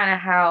that's kind of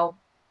how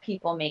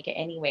people make it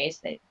anyways.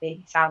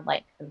 They sound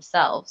like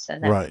themselves,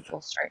 and then Right.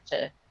 people start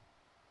to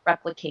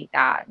replicate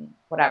that and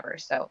whatever.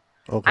 So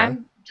Okay.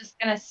 I'm just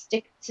going to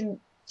stick to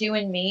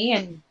doing me,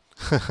 and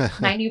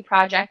my new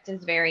project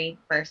is very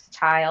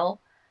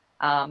versatile.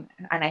 And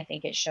I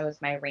think it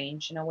shows my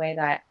range in a way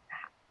that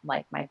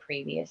like my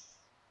previous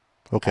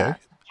Okay.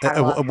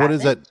 catalog What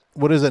is that? hasn't.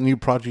 What is that new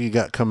project you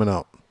got coming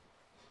out?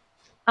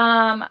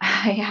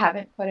 I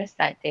haven't put a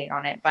set date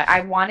on it, but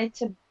I wanted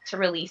to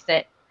release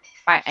it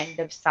by end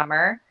of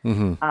summer.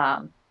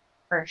 Mm-hmm.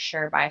 For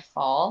sure by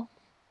fall,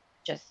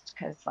 just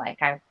because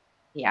like I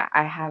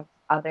have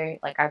other,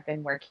 like I've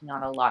been working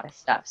on a lot of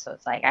stuff, so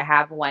it's like I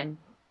have one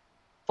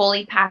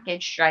fully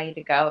packaged ready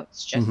to go.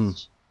 It's Mm-hmm.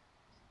 just,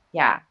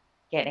 yeah,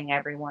 getting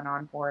everyone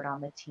on board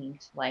on the team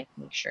to like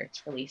make sure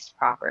it's released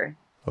proper.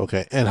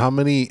 Okay. And how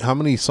many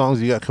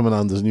songs you got coming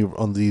on this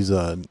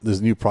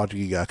new project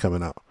you got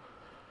coming out?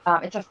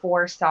 It's a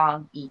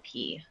 4-song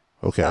EP,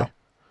 Okay. so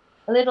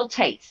a little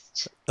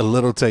taste. A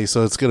little taste.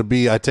 So it's gonna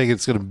be. I take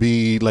it's gonna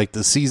be like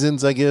the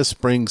seasons, I guess: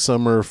 spring,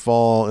 summer,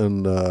 fall,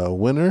 and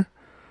winter.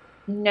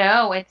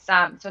 No, it's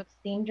so it's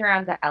themed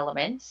around the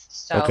elements.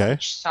 So Okay.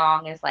 each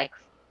song is like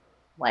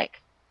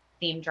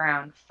themed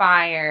around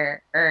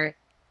fire, earth,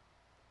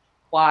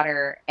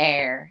 water,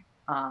 air.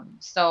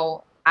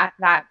 So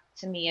that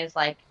to me is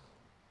like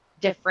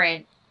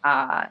different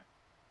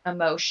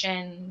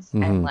emotions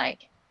and Mm-hmm.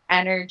 like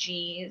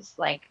energies.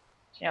 Like,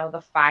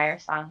 the fire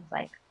songs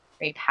like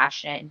very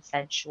passionate and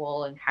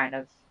sensual and kind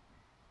of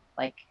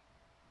like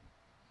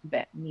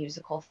bit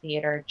musical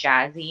theater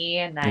jazzy.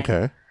 And then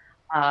Okay.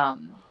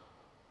 um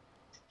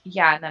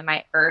yeah, and then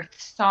my earth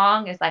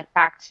song is like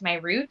back to my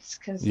roots,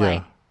 because Yeah.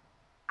 like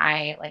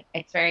I like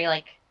it's very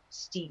like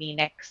Stevie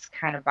Nicks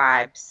kind of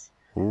vibes.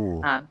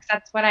 'Cause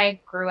that's what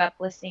I grew up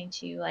listening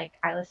to. Like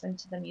I listened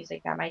to the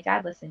music that my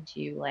dad listened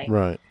to, like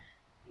Right.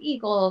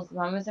 Eagles,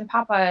 Mamas and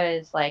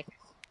Papas, like,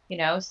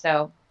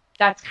 so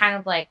that's kind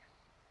of like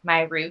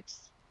my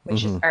roots,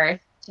 which is Mm-hmm.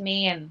 earth to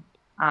me. And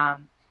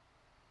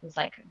it was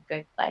like a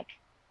good like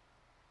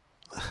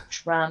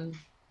drum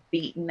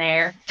beat in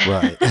there.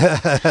 Right.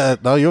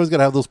 No, you always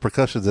gotta have those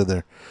percussions in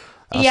there.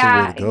 That's the way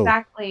Yeah, to go.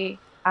 exactly.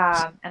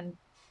 And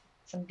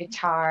some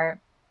guitar.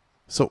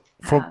 So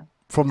Uh,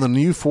 from the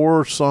new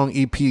 4-song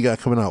EP you got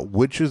coming out,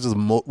 which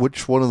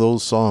one of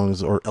those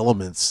songs or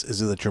elements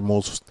is it that you're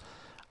most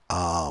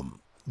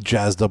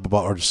jazzed up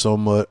about, or so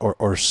much,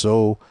 or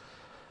so,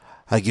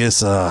 I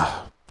guess,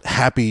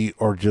 happy,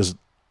 or just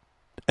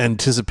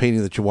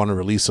anticipating that you want to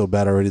release so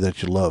bad already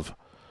that you love?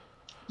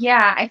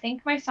 Yeah, I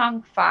think my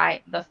song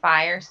the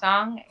Fire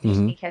song, just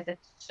Mm-hmm. because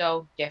it's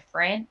so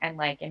different and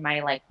like in my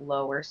like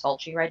lower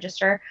sultry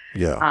register.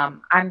 Yeah.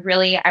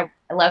 I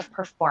love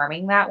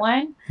performing that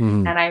one,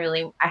 Mm-hmm. and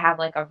I have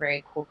like a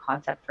very cool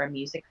concept for a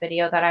music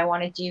video that I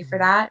want to do for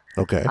that.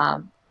 Okay.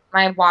 Um,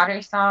 my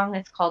water song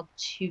is called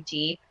Too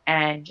Deep,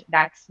 and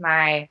that's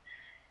my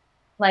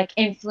like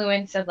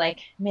influence of like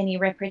Minnie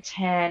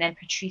Riperton and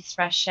Patrice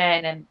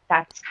Rushen, and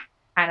that's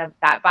kind of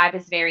that vibe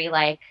is very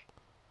like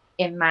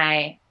in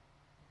my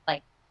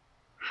like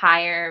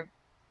higher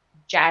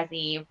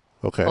jazzy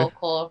Okay.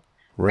 vocal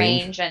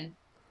Range. range, and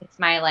it's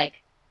my like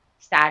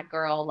sad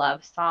girl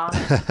love song,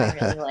 and I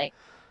really like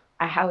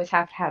I always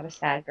have to have a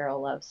sad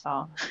girl love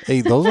song.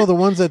 Hey, those are the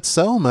ones that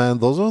sell, man.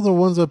 Those are the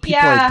ones that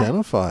people Yeah,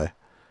 identify.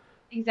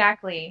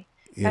 exactly.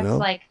 You That's know.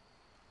 like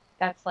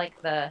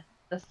the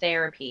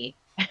therapy.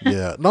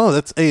 Yeah. No,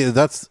 that's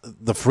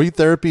the free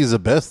therapy is the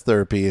best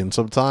therapy, and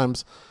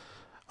sometimes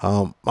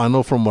I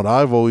know from what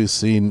I've always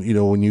seen,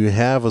 when you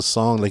have a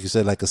song, like you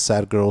said, like a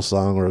sad girl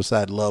song or a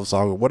sad love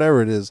song or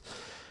whatever it is,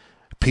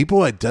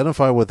 people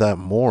identify with that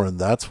more. And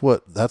that's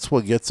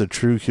what gets a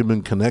true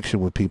human connection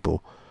with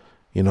people,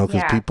 because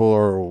Yeah.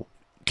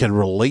 can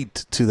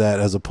relate to that,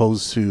 as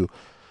opposed to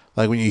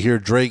like when you hear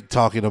Drake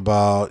talking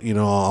about,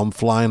 I'm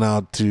flying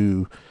out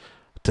to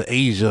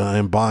Asia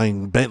and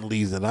buying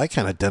Bentleys, and I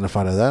can't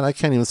identify to that. I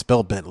can't even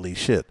spell Bentley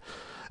shit.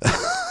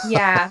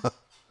 Yeah.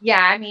 Yeah,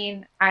 I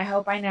mean, I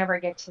hope I never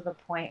get to the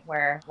point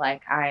where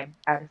like I'm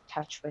out of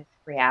touch with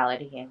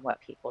reality and what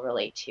people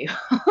relate to.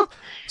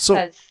 So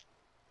Cuz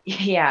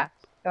yeah,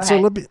 go So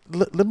ahead.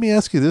 let me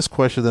ask you this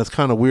question that's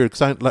kind of weird,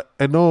 because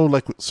I know,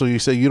 like, so you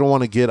say you don't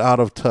want to get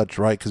out of touch,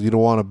 right? Because you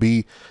don't want to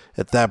be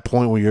at that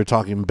point where you're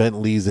talking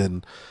Bentleys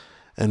and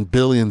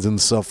billions and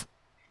stuff.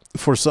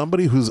 For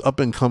somebody who's up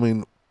and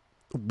coming,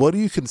 what do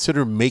you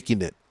consider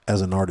making it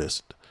as an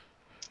artist?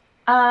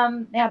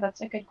 Yeah, that's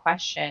a good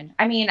question.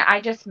 I mean,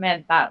 I just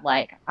meant that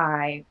like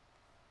I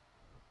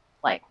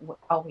like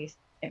always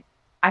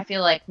I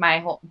feel like my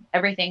whole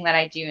everything that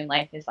I do in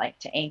life is like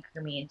to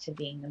anchor me into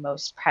being the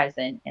most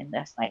present in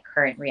this like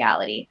current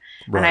reality,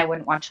 and I Right.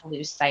 wouldn't want to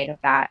lose sight of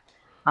that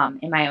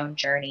in my own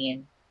journey,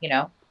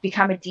 and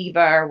become a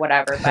diva or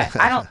whatever. But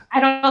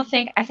I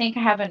think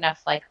I have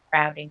enough like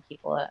grounding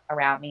people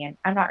around me, and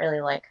I'm not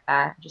really like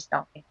that. I just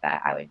don't think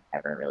that I would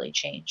ever really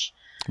change.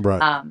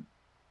 Right. Um,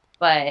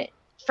 but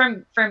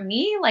for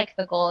me, like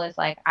the goal is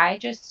like I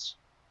just,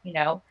 you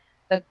know,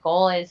 the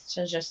goal is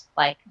to just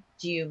like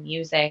do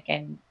music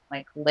and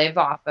like live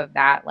off of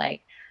that.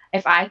 Like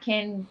if I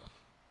can,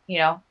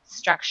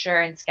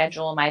 structure and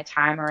schedule my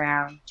time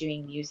around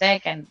doing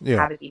music and Yeah.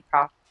 have it be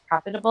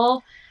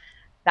profitable,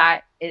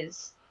 that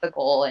is the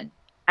goal.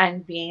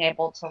 And being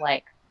able to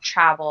like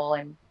travel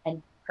and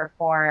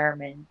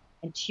perform and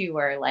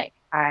tour, like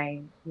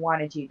I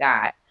want to do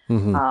that.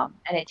 Mm-hmm.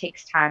 And it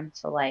takes time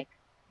to like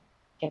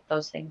get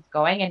those things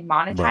going, and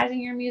Right. monetizing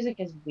your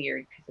music is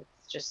weird because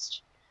it's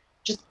just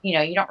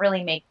you don't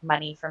really make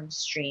money from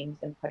streams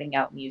and putting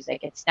out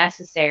music. It's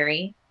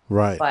necessary,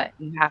 Right. But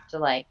you have to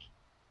like,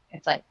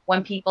 it's like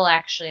when people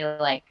actually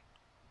like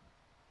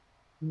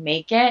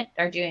make it,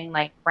 they're doing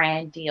like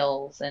brand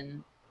deals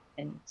and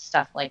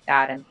stuff like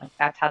that, and like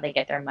that's how they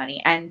get their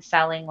money, and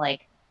selling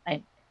like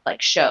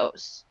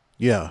shows,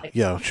 Yeah. like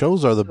Yeah.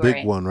 Shows are the big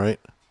touring. one, right?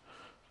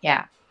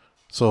 Yeah.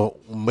 So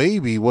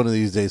maybe one of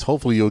these days,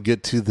 hopefully you'll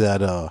get to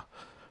that, what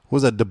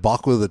was that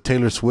debacle that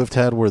Taylor Swift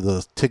had where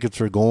the tickets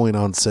were going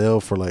on sale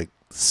for like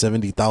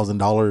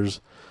 $70,000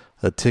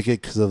 a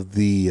ticket because of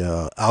the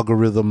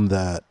algorithm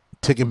that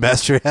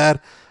Ticketmaster had,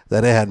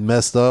 that it had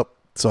messed up.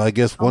 So I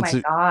guess Oh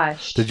my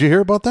gosh. did you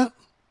hear about that?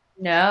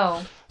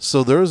 No.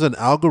 So there's an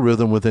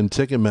algorithm within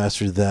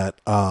Ticketmaster that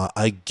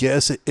I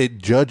guess it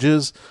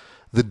judges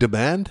the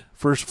demand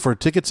for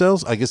ticket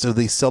sales. I guess if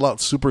they sell out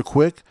super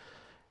quick,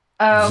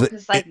 Oh,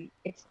 because like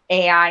it's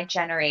AI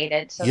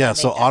generated, so yeah, then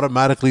so they just,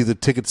 automatically the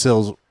ticket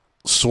sales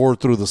soar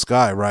through the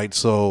sky, right?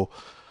 So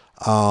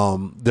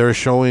they're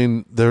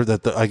showing there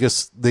that I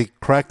guess they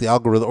cracked the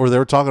algorithm, or they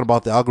were talking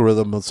about the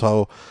algorithm. And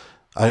so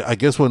I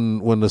guess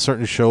when a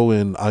certain show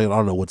in, I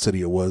don't know what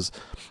city it was,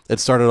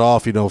 it started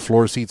off,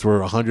 floor seats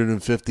were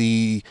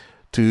 150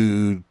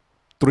 to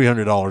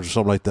 $300 or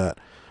something like that.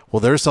 Well,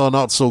 they're selling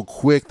out so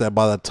quick that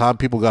by the time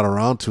people got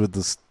around to it,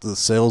 the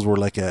sales were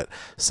like at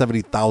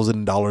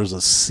 $70,000 a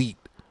seat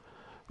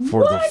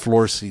for the what?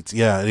 floor seats.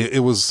 Yeah, it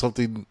was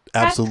something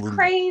That's absolutely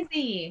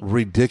crazy.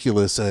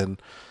 ridiculous, and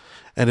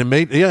it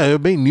made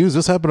news.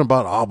 This happened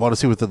about, I want to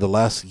say, within the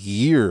last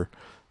year,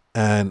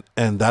 and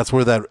that's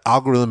where that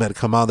algorithm had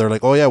come out. They're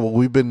like, oh yeah, well,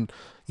 we've been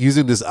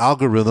using this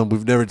algorithm.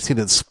 We've never seen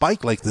it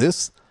spike like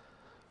this,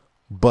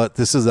 but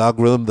this is the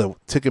algorithm that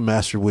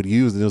Ticketmaster would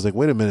use. And it was like,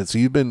 wait a minute, so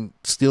you've been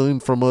stealing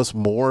from us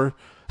more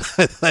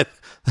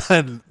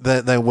than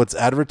what's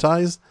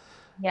advertised?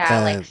 Yeah,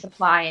 And like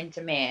supply and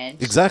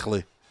demand.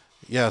 exactly.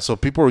 Yeah, so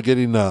people are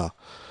getting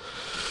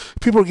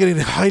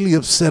highly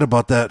upset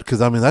about that,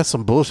 because I mean that's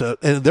some bullshit.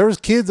 And there's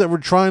kids that were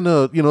trying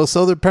to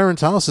sell their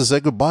parents' houses so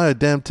they could buy a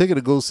damn ticket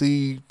to go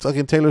see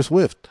fucking Taylor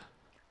Swift.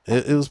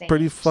 It was Insane.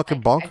 pretty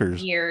fucking Like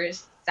bonkers. a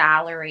year's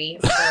salary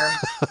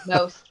for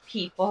most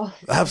people.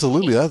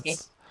 Absolutely,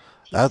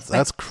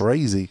 that's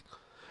crazy.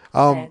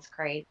 That's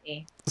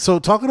crazy. So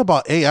talking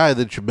about AI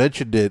that you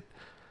mentioned it,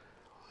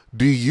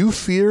 do you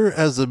fear,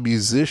 as a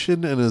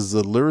musician and as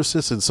a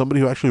lyricist and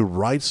somebody who actually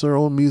writes their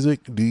own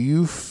music, do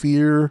you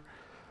fear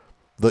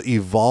the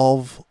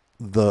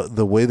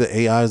way the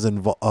AI is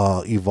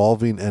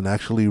evolving and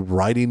actually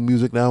writing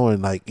music now,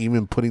 and like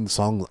even putting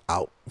songs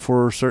out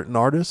for certain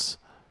artists?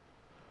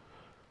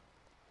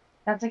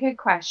 That's a good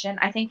question.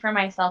 I think for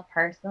myself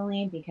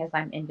personally, because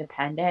I'm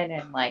independent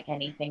and like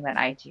anything that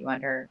I do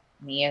under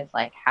me is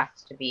like has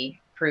to be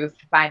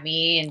approved by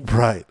me, and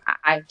Right.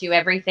 I do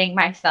everything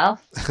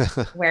myself,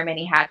 wear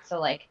many hats. So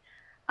like,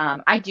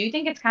 I do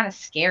think it's kind of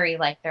scary.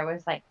 Like there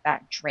was like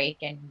that Drake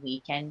and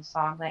Weekend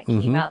song that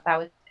came out that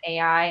was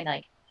AI, and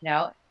like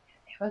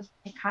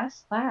it kind of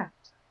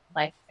slapped.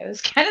 Like it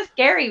was kind of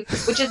scary,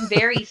 which is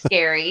very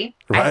scary.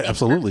 Right. I think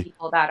Absolutely. for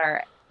people that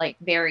are like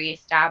very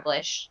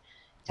established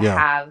to Yeah.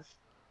 have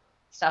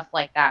stuff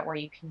like that where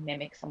you can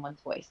mimic someone's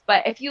voice.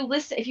 But if you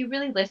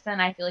really listen,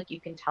 I feel like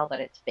you can tell that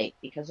it's fake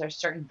because there's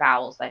certain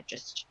vowels that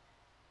just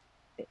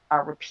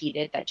are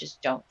repeated that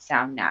just don't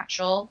sound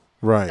natural.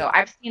 Right. So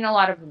I've seen a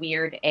lot of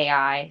weird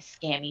AI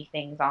scammy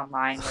things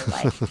online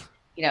where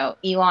like,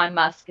 Elon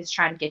Musk is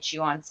trying to get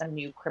you on some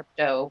new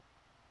crypto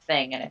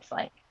thing, and it's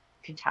like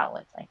you can tell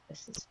it's like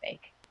this is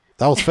fake.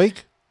 That was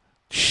fake?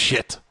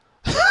 Shit.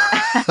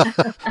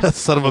 That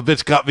son of a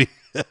bitch got me.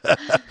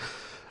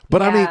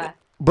 But yeah. I mean,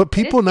 but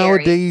people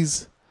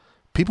nowadays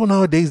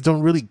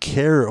don't really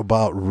care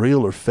about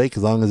real or fake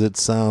as long as it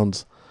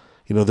sounds,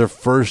 they're the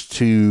first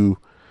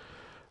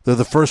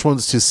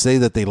ones to say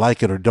that they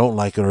like it or don't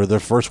like it, or they're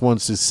first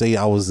ones to say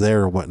I was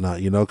there or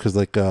whatnot, because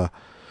like, I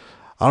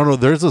don't know,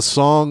 there's a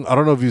song, I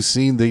don't know if you've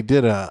seen, they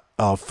did a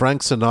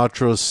Frank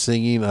Sinatra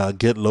singing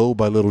Get Low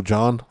by Little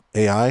John,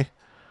 AI.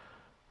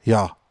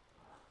 Yeah.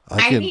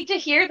 I need to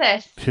hear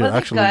this. Here, was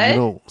actually, it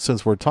good?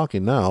 Since we're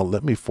talking now,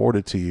 let me forward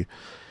it to you.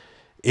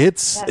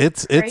 It's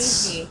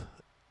crazy.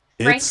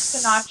 Frank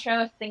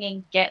Sinatra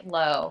singing "Get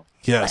Low."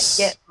 Yes.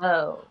 Like, get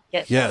low.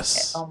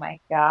 Yes. Low. Oh my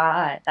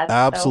god, that's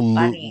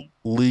absolutely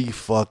so funny.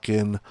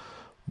 Fucking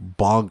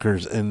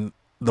bonkers. And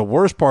the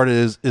worst part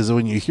is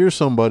when you hear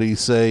somebody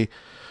say,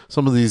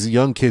 some of these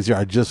young kids here,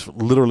 I just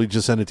literally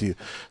just sent it to you.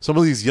 Some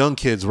of these young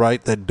kids,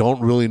 right, that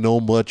don't really know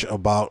much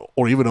about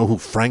or even know who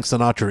Frank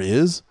Sinatra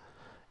is.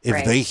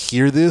 If they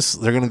hear this,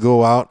 they're gonna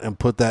go out and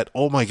put that.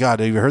 Oh my god,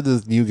 have you heard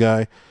this new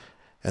guy?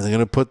 And they're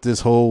going to put this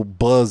whole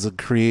buzz and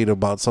create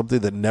about something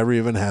that never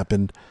even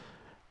happened.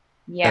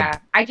 Yeah,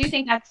 I do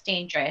think that's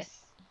dangerous.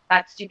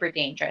 That's super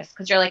dangerous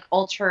because you're like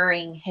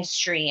altering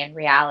history and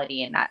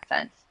reality in that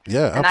sense.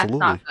 Yeah, and absolutely.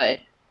 That's not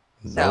good.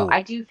 No. So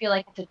I do feel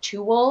like it's a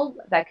tool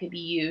that could be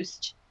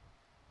used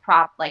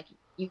like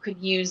you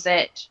could use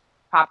it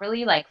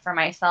properly. Like for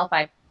myself,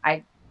 I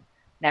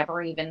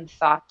never even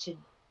thought to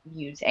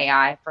use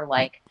AI for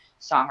like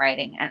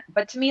songwriting.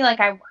 But to me, like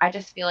I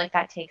just feel like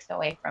that takes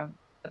away from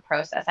the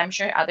process. I'm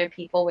sure other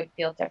people would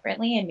feel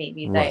differently, and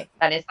maybe Right.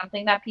 that is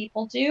something that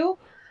people do.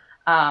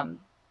 Um,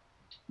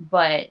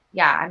 but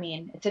yeah, I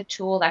mean, it's a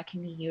tool that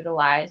can be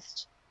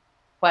utilized,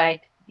 but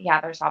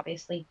yeah, there's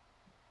obviously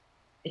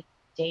it's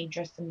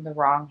dangerous in the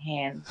wrong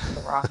hands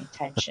with the wrong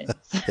intentions.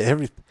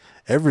 Every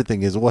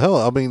everything is, well, hell,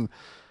 I mean,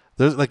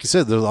 there's, like you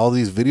said, there's all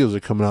these videos are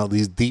coming out.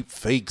 These deep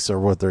fakes are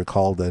what they're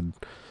called, and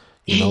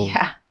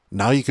Yeah.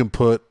 now you can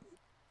put,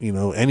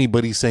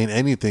 anybody saying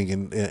anything,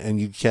 and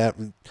you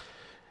can't.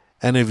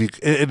 And if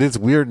it's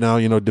weird now,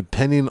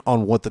 depending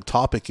on what the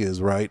topic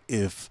is, right?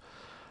 If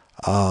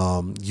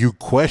you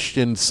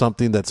question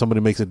something that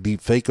somebody makes a deep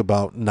fake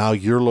about, now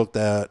you're looked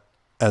at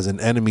as an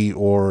enemy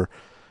or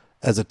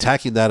as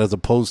attacking that, as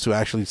opposed to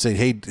actually saying,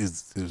 "Hey,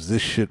 is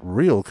this shit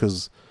real?"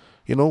 Because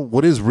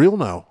what is real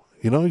now.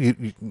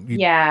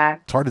 Yeah.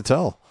 It's hard to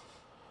tell.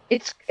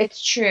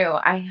 It's true.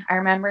 I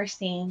remember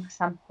seeing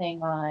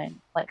something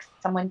on, like,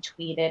 someone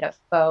tweeted a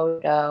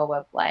photo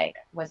of, like,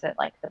 was it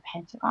like the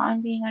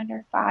Pentagon being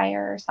under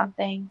fire or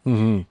something?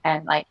 Mm-hmm.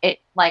 And like it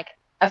like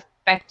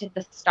affected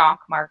the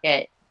stock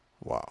market.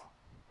 Wow.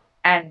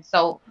 And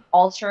so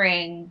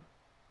altering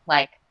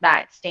like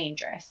that's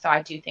dangerous. So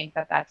I do think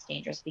that that's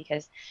dangerous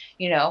because,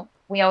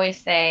 we always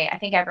say, I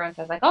think everyone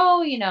says like,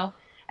 oh,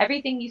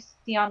 everything you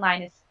see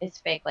online is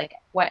fake. Like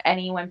what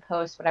anyone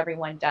posts, what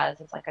everyone does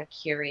is like a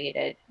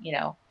curated,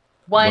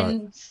 Right.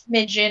 one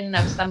smidgen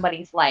of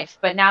somebody's life.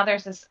 But now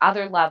there's this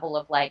other level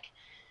of like,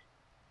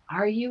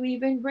 are you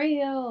even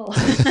real?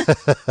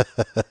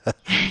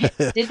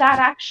 Did that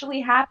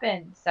actually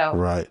happen? So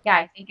Right. yeah,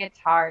 I think it's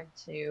hard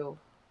to,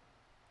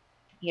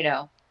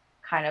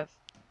 kind of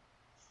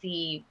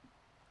see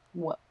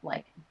what,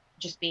 like,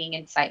 just being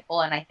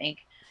insightful. And I think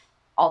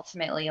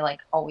ultimately, like,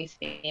 always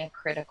being a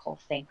critical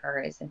thinker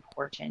is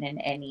important in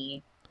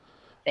anything,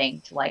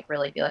 to like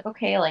really be like,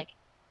 okay, like,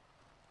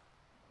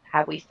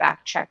 have we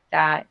fact checked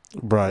that?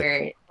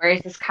 Right. Where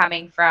is this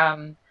coming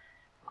from?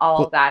 All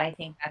Well, of that. I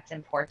think that's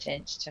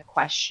important to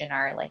question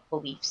our like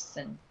beliefs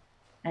and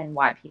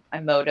why people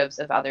and motives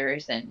of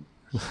others and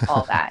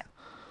all that.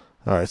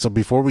 all right. So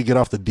before we get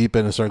off the deep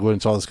end and start going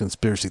into all this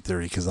conspiracy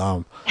theory, because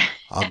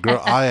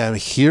girl, I am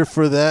here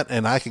for that,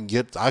 and I could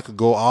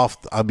go off.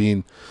 I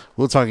mean,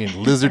 we're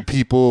talking lizard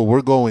people.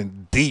 We're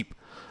going deep.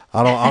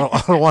 I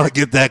don't want to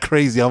get that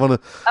crazy. Oh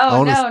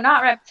no,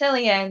 not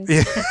reptilians.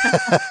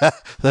 Yeah.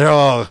 They're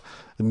all.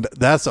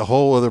 That's a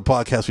whole other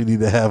podcast we need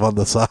to have on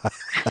the side.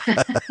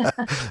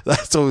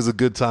 That's always a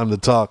good time to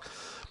talk.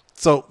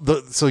 So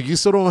you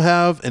still don't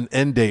have an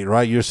end date,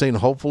 right? You're saying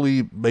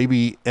hopefully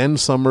maybe end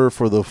summer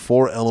for the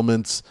 4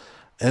 elements,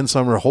 end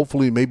summer,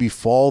 hopefully maybe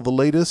fall the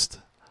latest.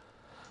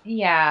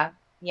 Yeah.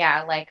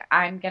 Like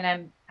I'm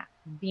gonna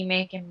be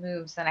making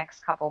moves the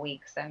next couple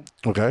weeks, and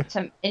Okay.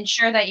 to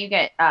ensure that you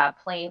get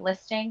play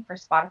listing for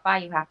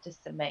Spotify, you have to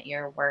submit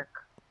your work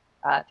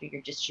through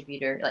your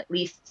distributor at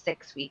least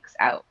 6 weeks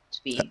out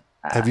to be.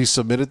 Have you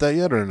submitted that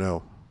yet or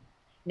no?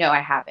 No, I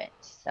haven't.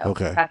 So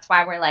Okay. that's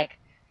why we're like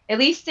at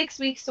least 6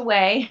 weeks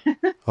away.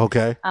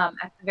 Okay. At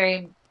the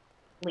very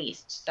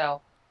least. So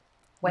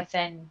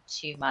within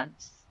 2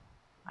 months,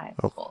 I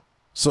will.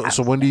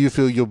 So when do you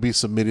feel you'll be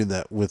submitting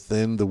that?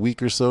 Within the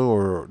week or so,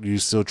 or are you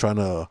still trying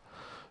to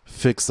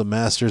fix the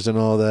masters and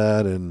all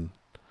that? And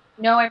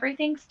No,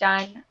 everything's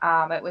done.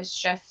 It was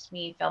just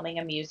me filming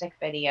a music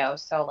video.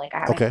 So like I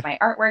have okay. my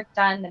artwork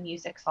done, the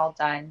music's all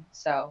done.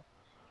 So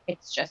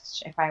it's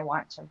just if I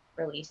want to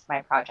release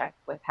my project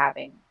with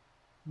having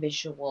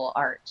visual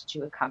art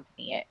to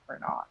accompany it or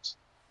not.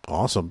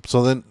 Awesome.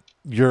 So then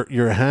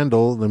your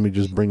handle, let me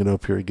just bring it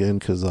up here again,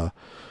 because I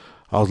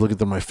was looking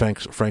through my Frank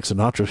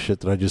Sinatra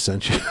shit that I just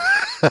sent you.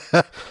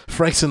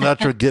 Frank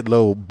Sinatra Get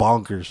Low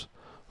bonkers.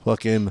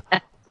 Fucking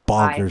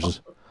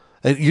bonkers.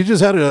 And you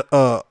just had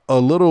a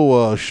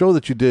little show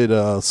that you did,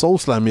 Soul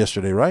Slam,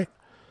 yesterday, right?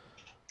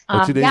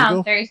 Or 2 days ago?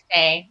 On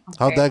Thursday.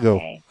 How'd that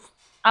go?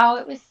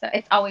 Oh,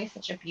 it's always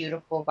such a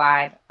beautiful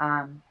vibe.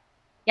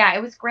 Yeah,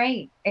 it was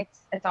great.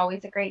 It's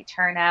always a great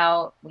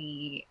turnout.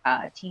 We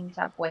teamed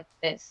up with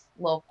this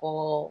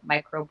local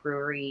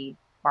microbrewery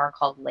bar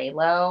called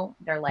Lalo.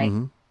 They're like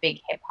big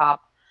hip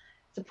hop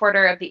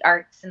supporter of the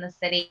arts in the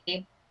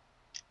city.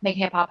 Big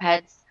hip hop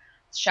heads.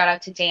 Shout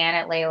out to Dan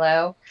at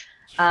Lalo.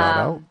 Shout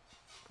out.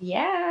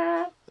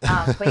 Yeah.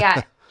 But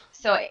yeah,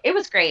 so it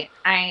was great.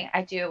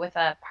 I do it with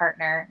a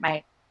partner,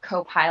 my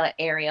co-pilot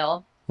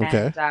Ariel,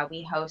 Okay. and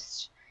we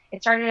host.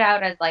 It started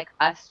out as like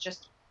us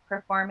just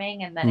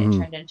performing, and then it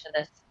turned into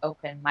this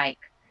open mic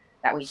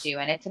that we do,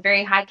 and it's a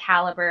very high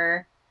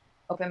caliber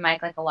open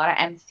mic. Like a lot of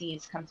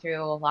MCs come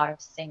through, a lot of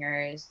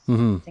singers,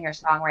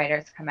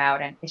 singer-songwriters come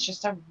out, and it's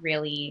just a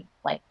really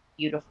like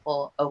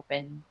beautiful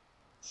open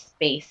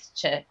space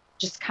to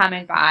just come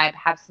and vibe,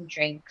 have some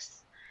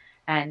drinks,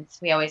 and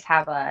we always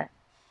have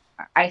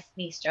Ice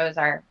Misto's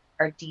our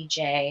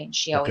DJ, and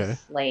she always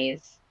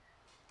slays.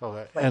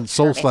 Okay. And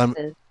Soul Slam,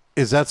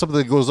 is that something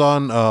that goes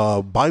on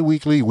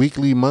bi-weekly,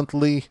 weekly,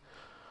 monthly?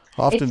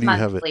 How often do you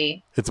have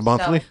it? It's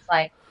monthly? So it's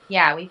like,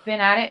 yeah, we've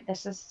been at it.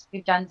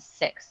 We've done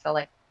 6. So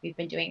like we've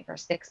been doing it for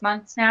 6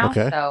 months now.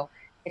 Okay. So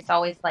It's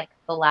always like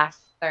the last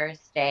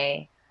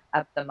Thursday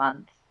of the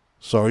month.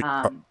 So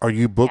are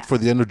you booked for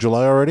the end of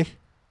July already?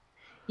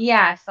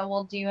 Yeah, so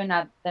we'll do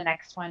the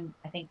next one,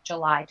 I think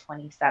July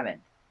 27th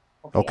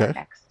will be our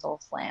next Soul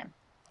Slam.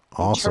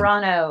 Awesome. In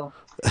Toronto.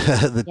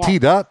 The T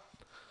dot?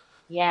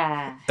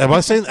 Yeah. Am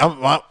I saying,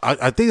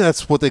 I think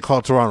that's what they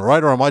call Toronto,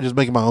 right? Or am I just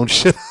making my own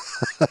shit?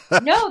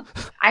 No,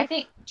 I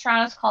think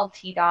Toronto's called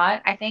T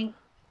dot. I think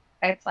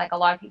it's like a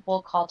lot of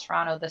people call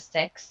Toronto the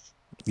 6.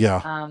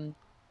 Yeah.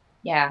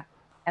 Yeah.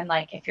 And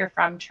like if you're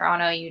from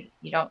Toronto, you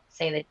don't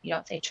say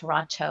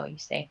Toronto, you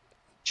say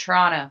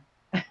Toronto.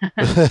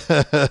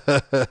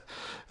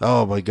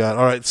 Oh my God.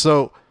 All right.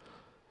 So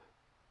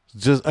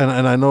just,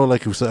 and I know,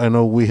 like you said, I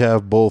know we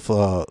have both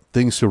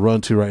things to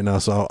run to right now.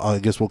 So I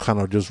guess we'll kind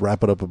of just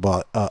wrap it up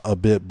about a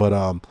bit,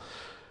 but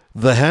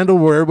the handle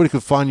where everybody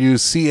could find you,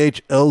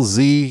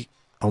 CHLZ.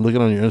 I'm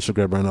looking on your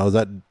Instagram right now. Is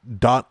that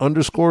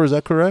 _? Is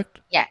that correct?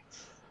 Yes.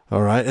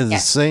 All right. Is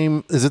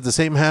it the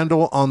same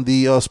handle on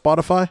the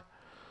Spotify?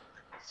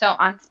 So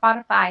on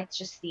Spotify, it's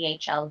just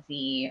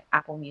CHLZ,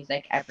 Apple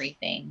Music,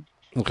 everything.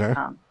 Okay.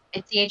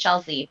 It's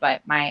CHLZ,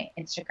 but my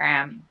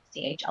Instagram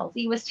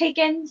CHLZ was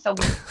taken, so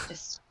we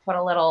just put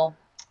a little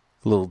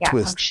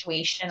twist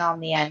punctuation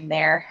on the end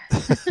there.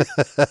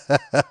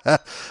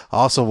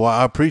 Awesome. Well,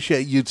 I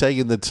appreciate you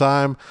taking the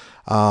time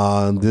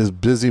on this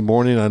busy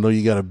morning. I know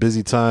you got a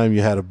busy time.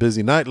 You had a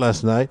busy night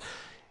last night.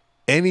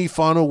 Any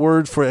final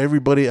words for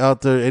everybody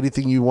out there?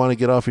 Anything you want to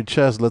get off your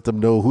chest? Let them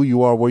know who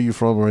you are, where you're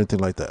from, or anything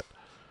like that.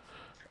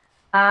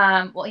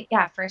 Well,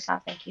 yeah, first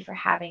off, thank you for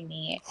having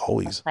me.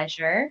 Always. It's a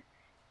pleasure.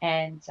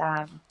 And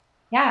I'm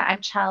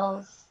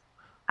Chlz,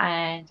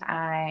 and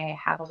I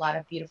have a lot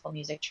of beautiful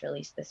music to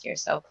release this year.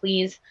 So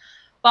please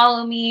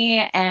follow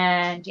me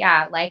and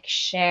like,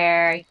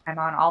 share. I'm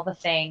on all the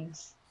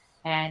things.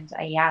 And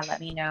let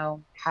me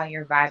know how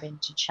you're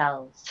vibing to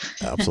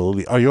Chlz.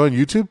 Absolutely. Are you on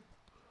YouTube?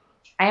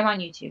 I am on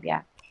YouTube,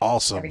 yeah.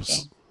 Awesome.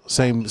 Everything.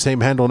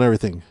 Same handle and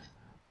everything.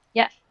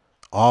 Yeah.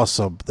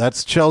 Awesome.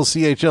 That's Chlz,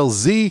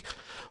 CHLZ.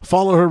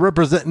 Follow her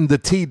representing the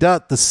T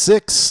dot, the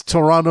 6,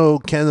 Toronto,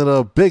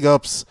 Canada. Big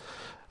ups.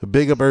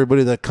 Big up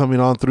everybody that coming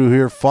on through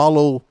here.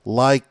 Follow,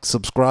 like,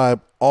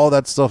 subscribe, all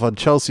that stuff on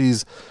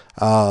Chelsea's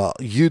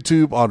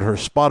YouTube, on her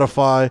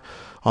Spotify,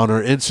 on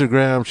her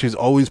Instagram. She's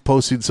always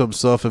posting some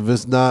stuff. If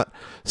it's not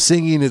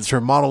singing, it's her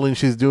modeling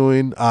she's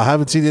doing. I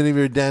haven't seen any of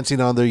her dancing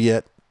on there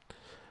yet,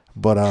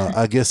 but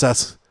I guess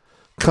that's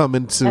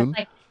coming soon.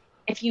 That's like,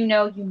 if you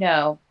know, you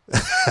know.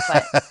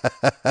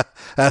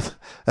 But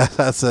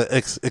that's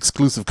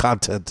exclusive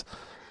content.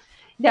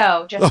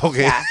 No, just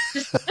okay.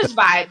 Just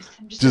vibes.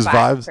 I'm just a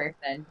vibes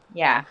person.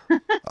 Yeah.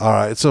 All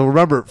right. So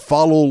remember,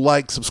 follow,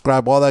 like,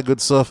 subscribe, all that good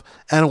stuff.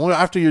 And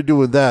after you're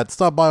doing that,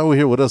 stop by over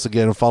here with us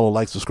again and follow,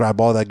 like, subscribe,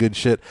 all that good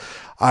shit.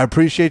 I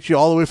appreciate you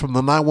all the way from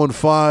the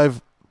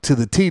 915 to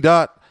the T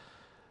dot.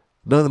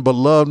 Nothing but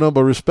love, nothing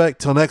but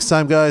respect. Till next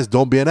time, guys.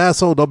 Don't be an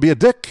asshole. Don't be a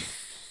dick.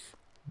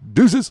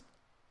 Deuces.